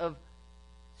chapters of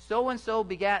so-and-so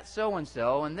begat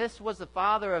so-and-so, and this was the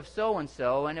father of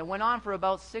so-and-so, and it went on for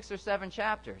about 6 or 7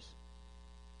 chapters.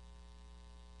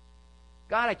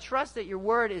 God, I trust that your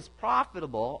word is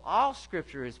profitable. All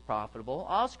Scripture is profitable.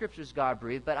 All Scripture is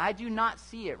God-breathed, but I do not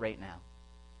see it right now.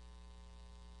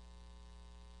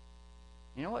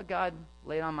 You know what God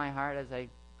laid on my heart as I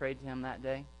prayed to him that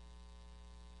day?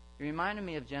 He reminded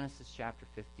me of Genesis chapter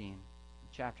 15,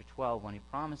 chapter 12, when he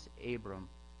promised Abram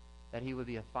that he would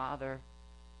be a father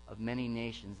of many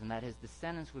nations, and that his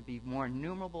descendants would be more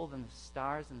innumerable than the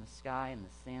stars in the sky and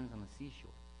the sands on the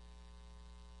seashore.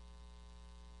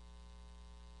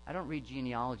 I don't read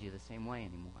genealogy the same way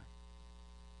anymore.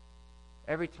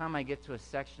 Every time I get to a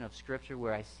section of Scripture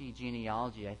where I see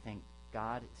genealogy, I think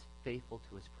God is faithful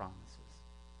to his promises.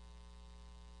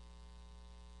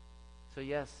 So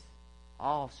yes,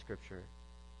 all Scripture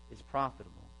is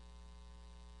profitable.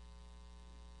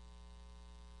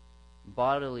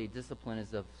 Bodily discipline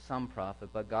is of some profit,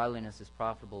 but godliness is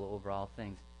profitable over all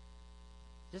things.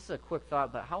 Just a quick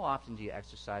thought, but how often do you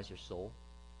exercise your soul?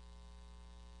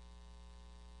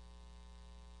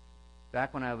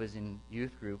 Back when I was in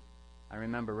youth group, I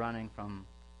remember running from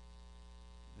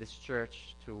this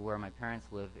church to where my parents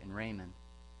live in Raymond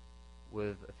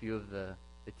with a few of the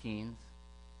teens,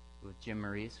 with Jim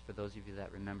Maurice. For those of you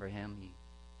that remember him, he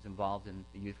was involved in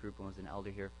the youth group and was an elder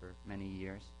here for many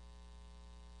years.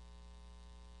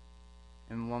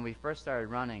 And when we first started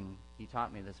running, he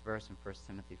taught me this verse in 1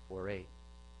 Timothy 4:8.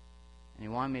 And he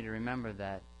wanted me to remember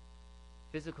that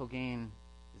physical gain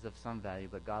is of some value,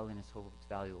 but godliness holds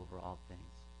value over all things.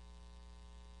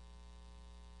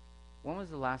 When was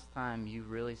the last time you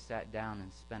really sat down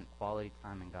and spent quality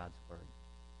time in God's Word?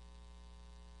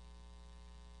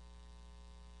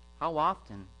 How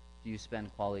often do you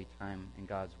spend quality time in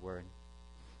God's Word?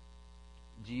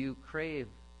 Do you crave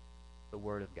the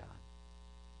Word of God?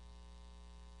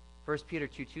 1 Peter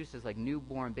 2:2 says, like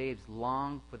newborn babes,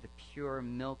 long for the pure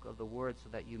milk of the Word so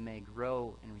that you may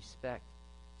grow in respect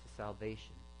to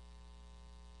salvation.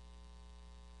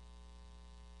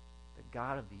 The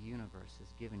God of the universe has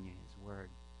given you His Word.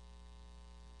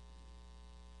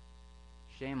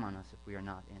 Shame on us if we are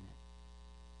not in it.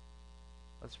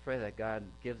 Let's pray that God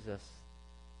gives us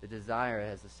the desire,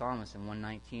 as the psalmist in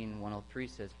 119:103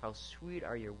 says, how sweet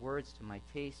are your words to my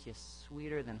taste, yes,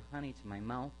 sweeter than honey to my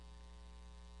mouth.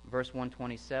 Verse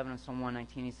 127 of Psalm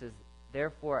 119, he says,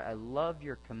 therefore I love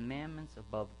your commandments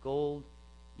above gold,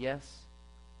 yes,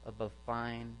 above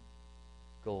fine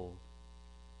gold.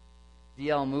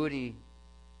 D.L. Moody,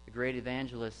 the great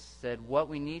evangelist, said, what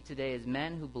we need today is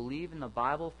men who believe in the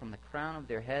Bible from the crown of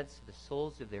their heads to the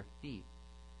soles of their feet,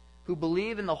 who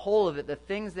believe in the whole of it, the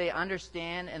things they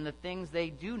understand and the things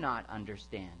they do not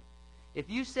understand. If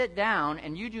you sit down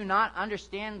and you do not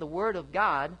understand the Word of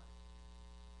God,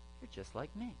 you're just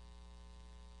like me.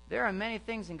 There are many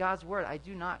things in God's Word I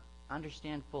do not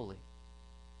understand fully.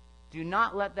 Do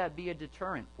not let that be a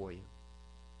deterrent for you.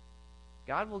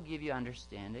 God will give you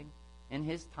understanding in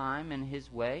His time and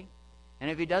His way.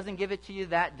 And if He doesn't give it to you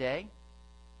that day,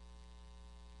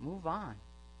 move on.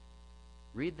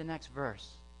 Read the next verse.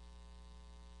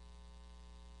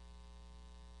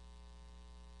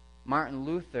 Martin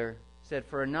Luther said,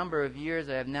 for a number of years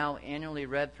I have now annually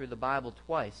read through the Bible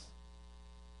twice.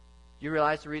 Do you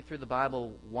realize to read through the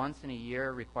Bible once in a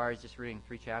year requires just reading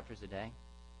 3 chapters a day?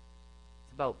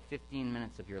 It's about 15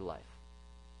 minutes of your life,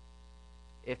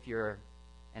 if you're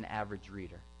an average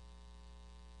reader.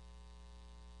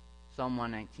 Psalm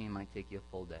 119 might take you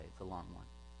a full day. It's a long one.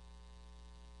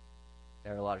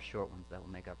 There are a lot of short ones that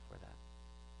will make up for that.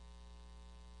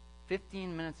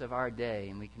 15 minutes of our day,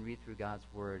 and we can read through God's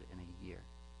Word in a year.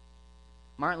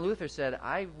 Martin Luther said,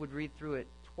 I would read through it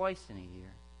twice in a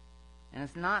year. And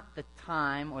it's not the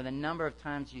time or the number of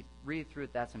times you read through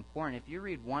it that's important. If you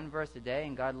read one verse a day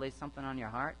and God lays something on your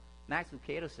heart, Max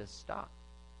Lucado says, stop.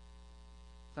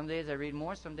 Some days I read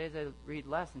more, some days I read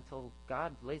less until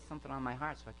God lays something on my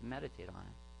heart so I can meditate on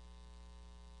it.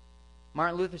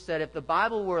 Martin Luther said, if the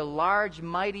Bible were a large,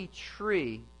 mighty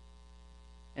tree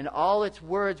and all its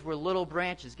words were little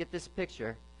branches, get this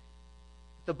picture.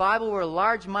 If the Bible were a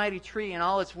large, mighty tree and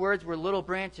all its words were little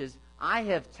branches, I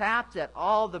have tapped at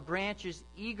all the branches,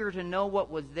 eager to know what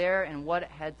was there and what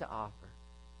it had to offer.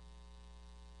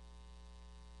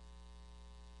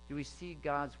 Do we see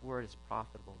God's Word as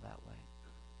profitable that way?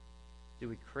 Do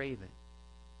we crave it?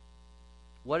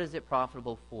 What is it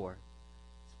profitable for?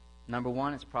 Number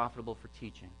one, it's profitable for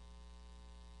teaching.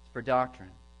 It's for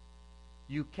doctrine.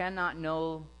 You cannot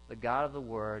know the God of the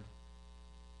Word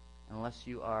unless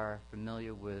you are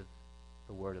familiar with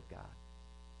the Word of God.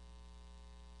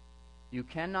 You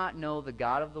cannot know the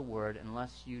God of the Word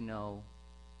unless you know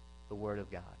the Word of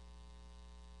God.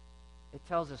 It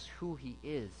tells us who He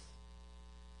is.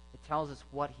 It tells us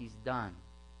what He's done.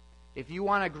 If you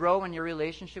want to grow in your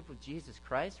relationship with Jesus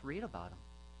Christ, read about Him.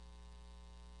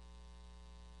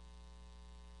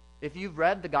 If you've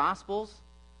read the Gospels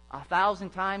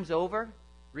 1,000 times over,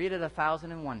 read it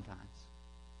 1,001 times.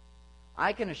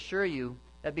 I can assure you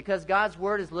that because God's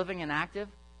Word is living and active,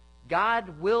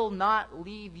 God will not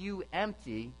leave you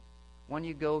empty when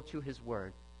you go to His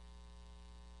Word.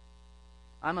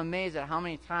 I'm amazed at how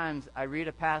many times I read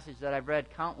a passage that I've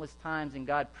read countless times and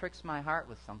God pricks my heart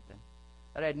with something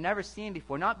that I'd never seen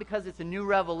before. Not because it's a new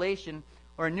revelation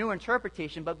or a new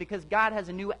interpretation, but because God has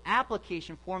a new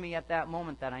application for me at that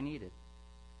moment that I needed.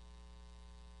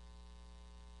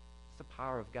 It's the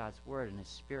power of God's Word and His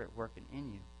Spirit working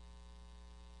in you.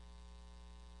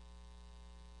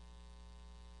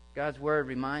 God's Word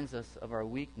reminds us of our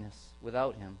weakness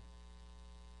without Him,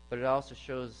 but it also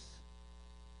shows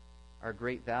our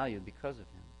great value because of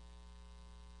Him.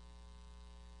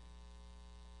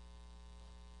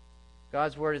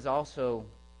 God's Word is also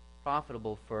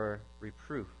profitable for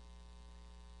reproof.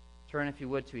 Turn, if you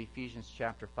would, to Ephesians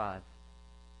chapter 5.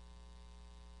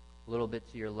 A little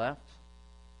bit to your left.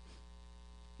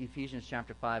 Ephesians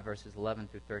chapter 5, verses 11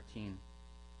 through 13.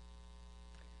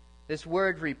 This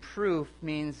word reproof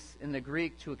means in the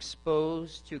Greek to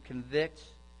expose, to convict,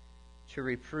 to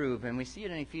reprove. And we see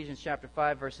it in Ephesians chapter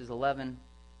 5, verses 11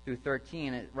 through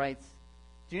 13. It writes,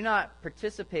 "Do not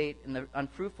participate in the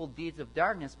unfruitful deeds of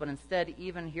darkness, but instead,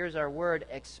 even, here's our word,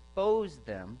 expose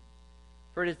them.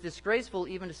 For it is disgraceful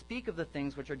even to speak of the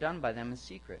things which are done by them in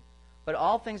secret. But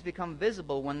all things become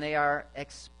visible when they are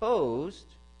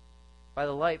exposed by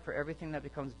the light, for everything that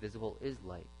becomes visible is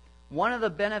light." One of the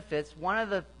benefits, one of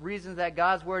the reasons that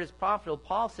God's Word is profitable,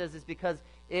 Paul says, is because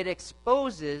it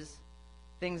exposes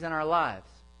things in our lives.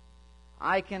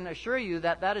 I can assure you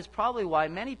that that is probably why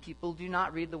many people do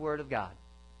not read the Word of God.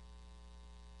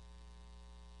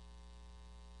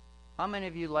 How many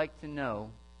of you like to know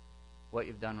what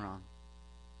you've done wrong?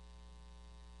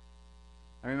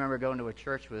 I remember going to a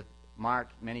church with Mark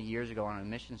many years ago on a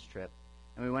missions trip,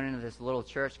 and we went into this little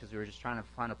church because we were just trying to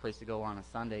find a place to go on a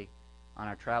Sunday on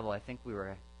our travel. I think we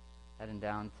were heading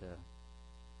down to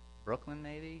Brooklyn,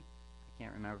 maybe. I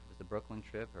can't remember if it was the Brooklyn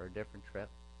trip or a different trip.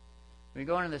 We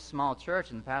go into this small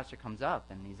church, and the pastor comes up,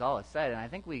 and he's all excited. And I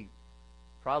think we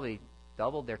probably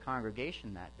doubled their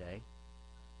congregation that day.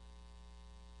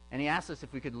 And he asked us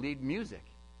if we could lead music.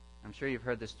 I'm sure you've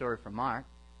heard this story from Mark.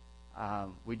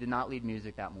 We did not lead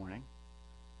music that morning.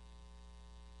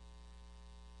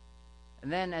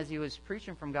 And then as he was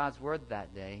preaching from God's Word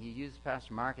that day, he used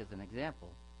Pastor Mark as an example.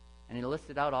 And he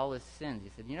listed out all his sins. He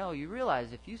said, you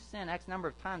realize if you sin X number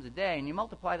of times a day, and you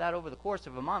multiply that over the course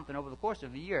of a month and over the course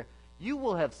of a year, you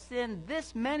will have sinned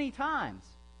this many times.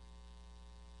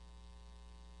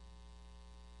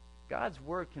 God's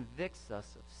Word convicts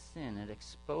us of sin. It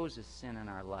exposes sin in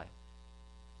our life.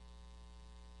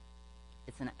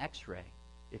 It's an X-ray,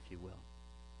 if you will.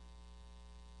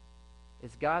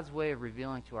 It's God's way of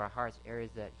revealing to our hearts areas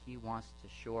that He wants to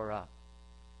shore up,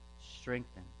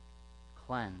 strengthen,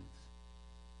 cleanse.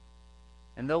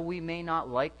 And though we may not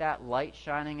like that light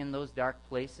shining in those dark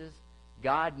places,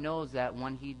 God knows that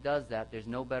when He does that, there's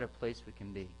no better place we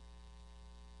can be.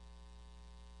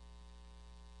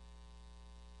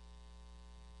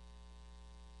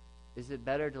 Is it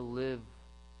better to live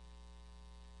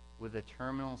with a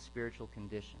terminal spiritual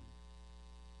condition,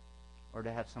 or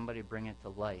to have somebody bring it to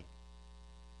light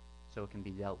so it can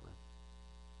be dealt with?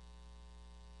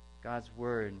 God's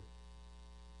Word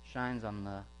shines on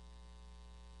the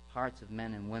hearts of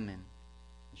men and women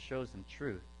and shows them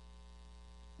truth.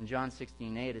 In John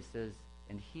 16:8 it says,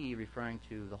 "And He," referring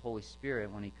to the Holy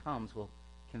Spirit, when He comes, will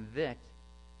convict,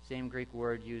 same Greek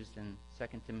word used in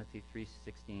 2 Timothy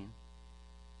 3:16,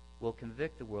 will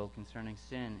convict the world concerning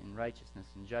sin and righteousness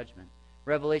and judgment.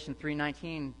 Revelation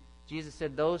 3:19, Jesus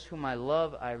said, "Those whom I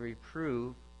love I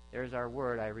reprove," there's our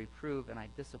word, "I reprove and I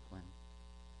discipline.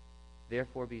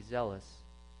 Therefore be zealous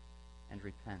and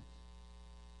repent."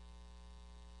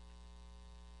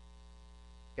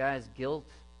 Guys, guilt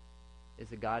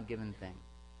is a God-given thing.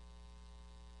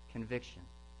 Conviction.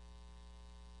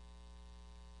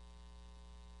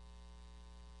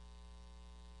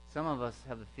 Some of us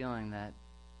have the feeling that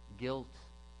guilt,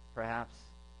 perhaps,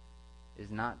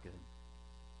 is not good.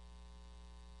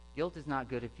 Guilt is not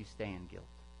good if you stay in guilt.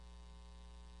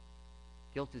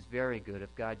 Guilt is very good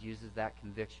if God uses that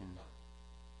conviction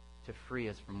to free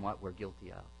us from what we're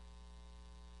guilty of.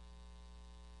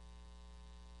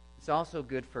 It's also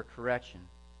good for correction.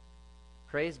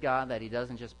 Praise God that He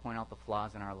doesn't just point out the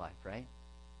flaws in our life, right?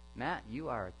 Matt, you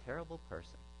are a terrible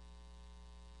person.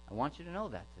 I want you to know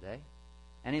that today.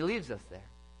 And He leaves us there,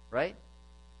 right?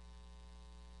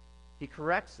 He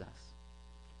corrects us.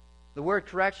 The word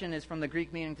correction is from the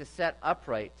Greek meaning to set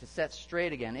upright, to set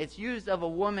straight again. It's used of a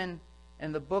woman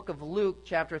in the book of Luke,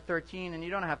 chapter 13, and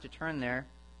you don't have to turn there.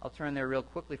 I'll turn there real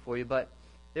quickly for you. But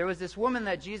there was this woman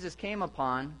that Jesus came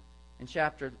upon in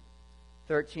chapter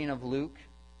 13 of Luke,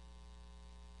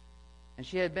 and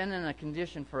she had been in a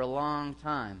condition for a long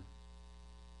time.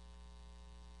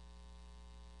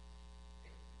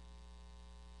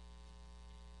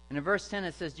 And in verse 10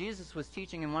 it says, Jesus was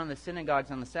teaching in one of the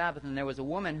synagogues on the Sabbath, and there was a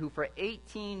woman who for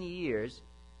 18 years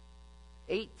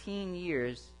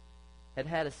had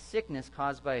had a sickness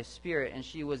caused by a spirit, and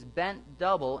she was bent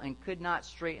double and could not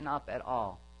straighten up at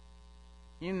all.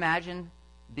 Can you imagine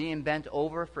being bent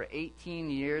over for 18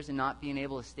 years and not being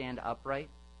able to stand upright?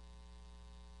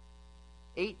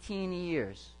 18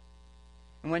 years.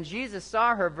 And when Jesus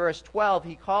saw her, verse 12,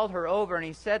 He called her over and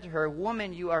He said to her,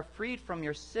 "Woman, you are freed from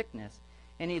your sickness."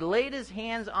 And He laid His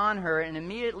hands on her, and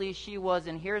immediately she was,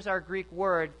 and here's our Greek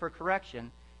word for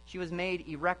correction, she was made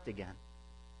erect again.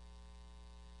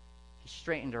 He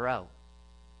straightened her out.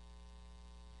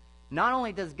 Not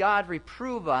only does God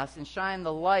reprove us and shine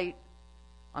the light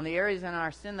on the areas in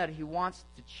our sin that He wants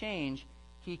to change,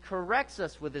 He corrects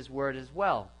us with His Word as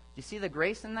well. Do you see the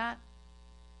grace in that?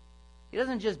 He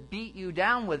doesn't just beat you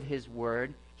down with His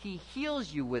Word. He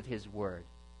heals you with His Word.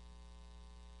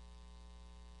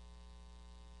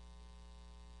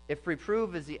 If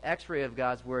reproof is the x-ray of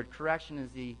God's Word, correction is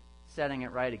the setting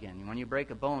it right again. When you break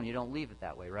a bone, you don't leave it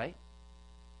that way, right?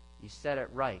 You set it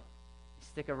right. You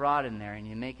stick a rod in there and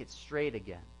you make it straight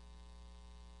again.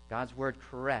 God's Word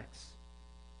corrects.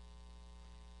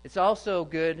 It's also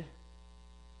good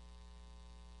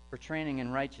for training in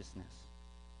righteousness.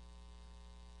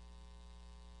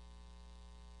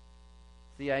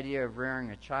 It's the idea of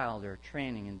rearing a child or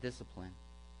training in discipline.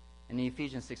 In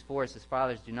Ephesians 6:4 it says,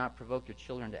 "Fathers, do not provoke your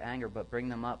children to anger, but bring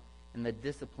them up in the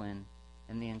discipline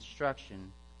and the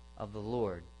instruction of the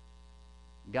Lord."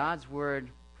 God's Word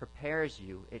prepares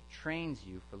you. It trains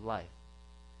you for life.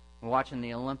 We're watching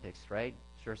the Olympics, right?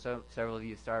 Sure, several of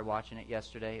you started watching it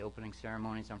yesterday, opening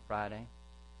ceremonies on Friday.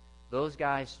 Those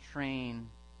guys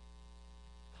train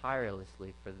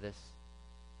tirelessly for this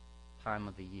time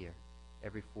of the year,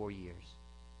 every 4 years.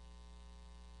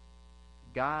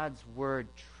 God's Word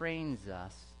trains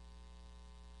us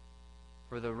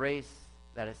for the race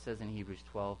that it says in Hebrews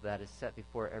 12 that is set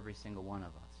before every single one of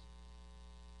us.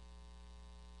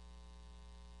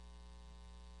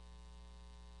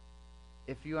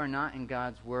 If you are not in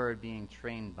God's Word being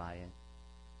trained by it,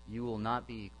 you will not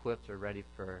be equipped or ready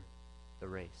for the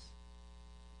race.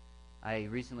 I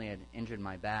recently had injured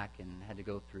my back and had to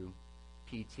go through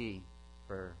PT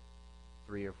for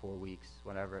 3 or 4 weeks,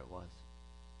 whatever it was.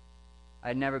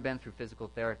 I'd never been through physical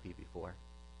therapy before.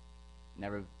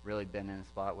 Never really been in a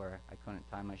spot where I couldn't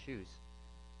tie my shoes.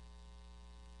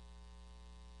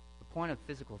 The point of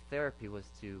physical therapy was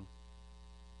to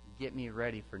get me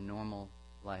ready for normal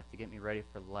life, to get me ready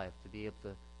for life, to be able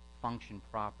to function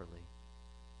properly,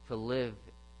 to live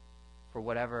for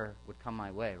whatever would come my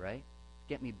way, right?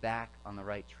 Get me back on the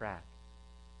right track.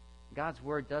 God's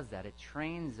Word does that. It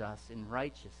trains us in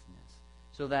righteousness.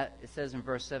 So that it says in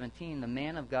verse 17, the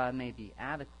man of God may be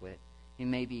adequate, he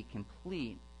may be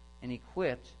complete and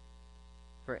equipped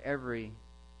for every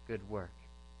good work.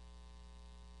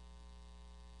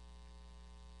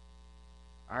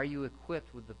 Are you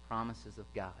equipped with the promises of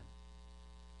God?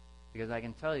 Because I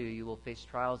can tell you, you will face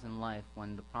trials in life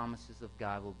when the promises of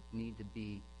God will need to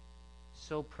be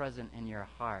so present in your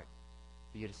heart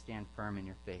for you to stand firm in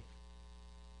your faith.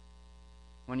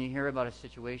 When you hear about a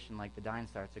situation like the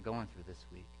Deinstarts are going through this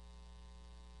week,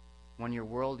 when your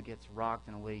world gets rocked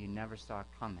in a way you never saw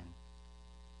coming,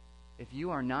 if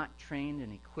you are not trained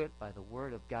and equipped by the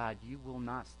Word of God, you will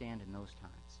not stand in those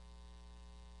times.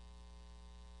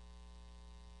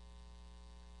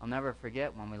 I'll never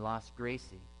forget when we lost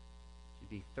Gracie. She'd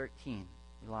be 13.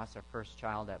 We lost our first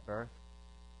child at birth.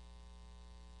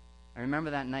 I remember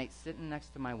that night sitting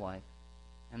next to my wife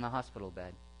in the hospital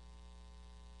bed.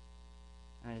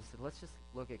 And I just said, let's just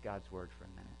look at God's Word for a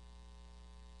minute.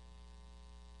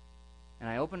 And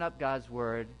I opened up God's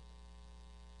Word,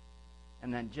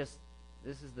 and then this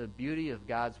is the beauty of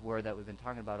God's Word that we've been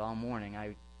talking about all morning.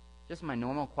 Just in my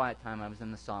normal quiet time, I was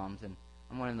in the Psalms, and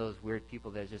I'm one of those weird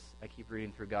people that I keep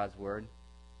reading through God's Word.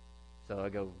 So I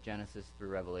go Genesis through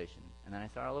Revelation, and then I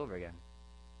start all over again.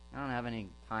 I don't have any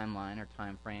timeline or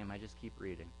time frame. I just keep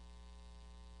reading.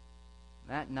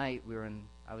 That night,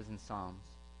 I was in Psalms.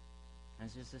 And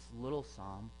it's just this little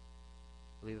psalm.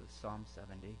 I believe it was Psalm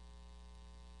 70.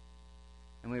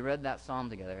 And we read that psalm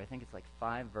together. I think it's like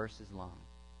 5 verses long.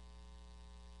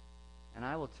 And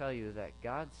I will tell you that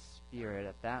God's Spirit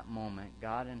at that moment,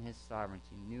 God in His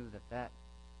sovereignty, knew that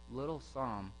little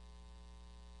psalm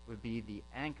would be the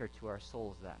anchor to our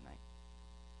souls that night.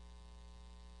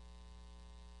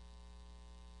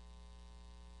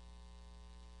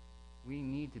 We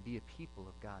need to be a people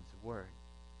of God's Word.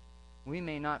 We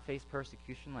may not face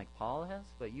persecution like Paul has,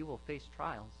 but you will face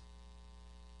trials.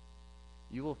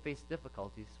 You will face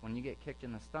difficulties when you get kicked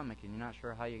in the stomach and you're not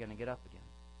sure how you're going to get up again.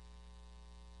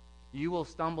 You will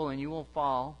stumble and you will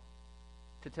fall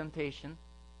to temptation,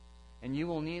 and you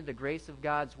will need the grace of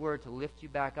God's Word to lift you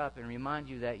back up and remind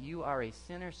you that you are a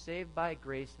sinner saved by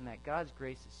grace and that God's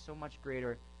grace is so much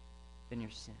greater than your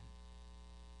sin.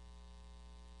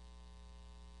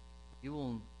 You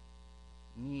will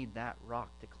need that rock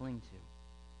to cling to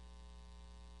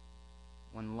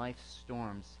when life's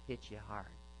storms hit you hard.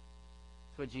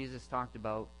 That's what Jesus talked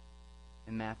about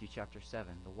in Matthew chapter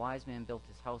 7. The wise man built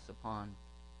his house upon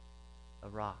a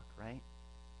rock, right?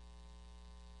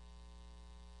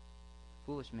 The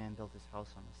foolish man built his house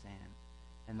on the sand.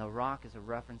 And the rock is a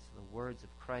reference to the words of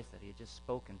Christ that he had just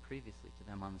spoken previously to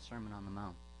them on the Sermon on the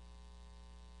Mount.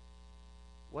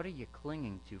 What are you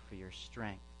clinging to for your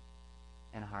strength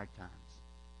in hard times?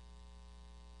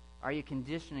 Are you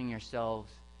conditioning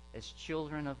yourselves as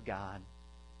children of God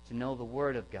to know the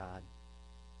Word of God,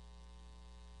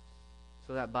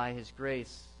 so that by His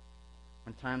grace,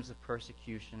 when times of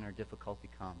persecution or difficulty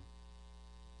come,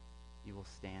 you will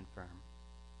stand firm?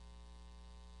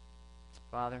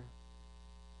 Father,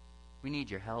 we need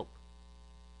your help.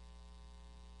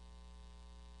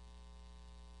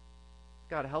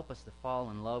 God, help us to fall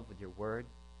in love with your Word.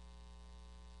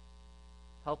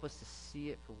 Help us to see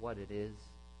it for what it is.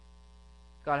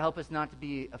 God, help us not to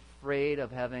be afraid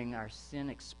of having our sin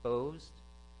exposed,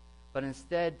 but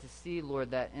instead to see,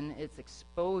 Lord, that in its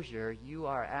exposure, you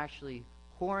are actually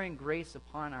pouring grace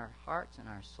upon our hearts and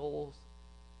our souls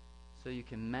so you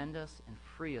can mend us and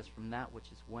free us from that which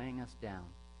is weighing us down.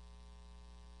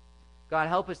 God,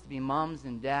 help us to be moms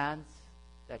and dads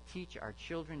that teach our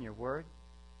children your word,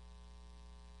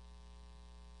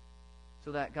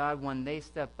 so that, God, when they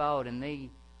step out and they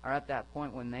are at that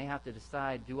point when they have to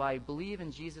decide, do I believe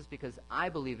in Jesus because I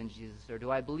believe in Jesus, or do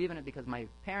I believe in it because my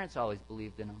parents always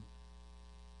believed in him?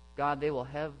 God, they will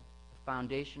have the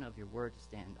foundation of your word to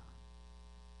stand on,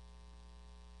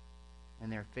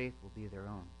 and their faith will be their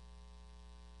own.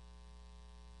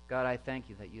 God, I thank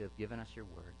you that you have given us your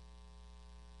word.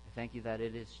 I thank you that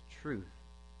it is truth.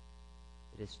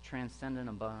 It is transcendent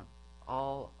above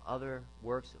all other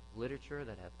works of literature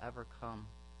that have ever come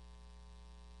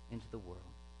into the world,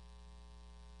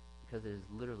 because it is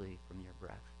literally from your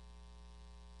breath.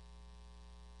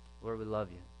 Lord, we love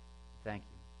you. Thank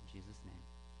you. In Jesus'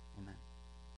 name, amen.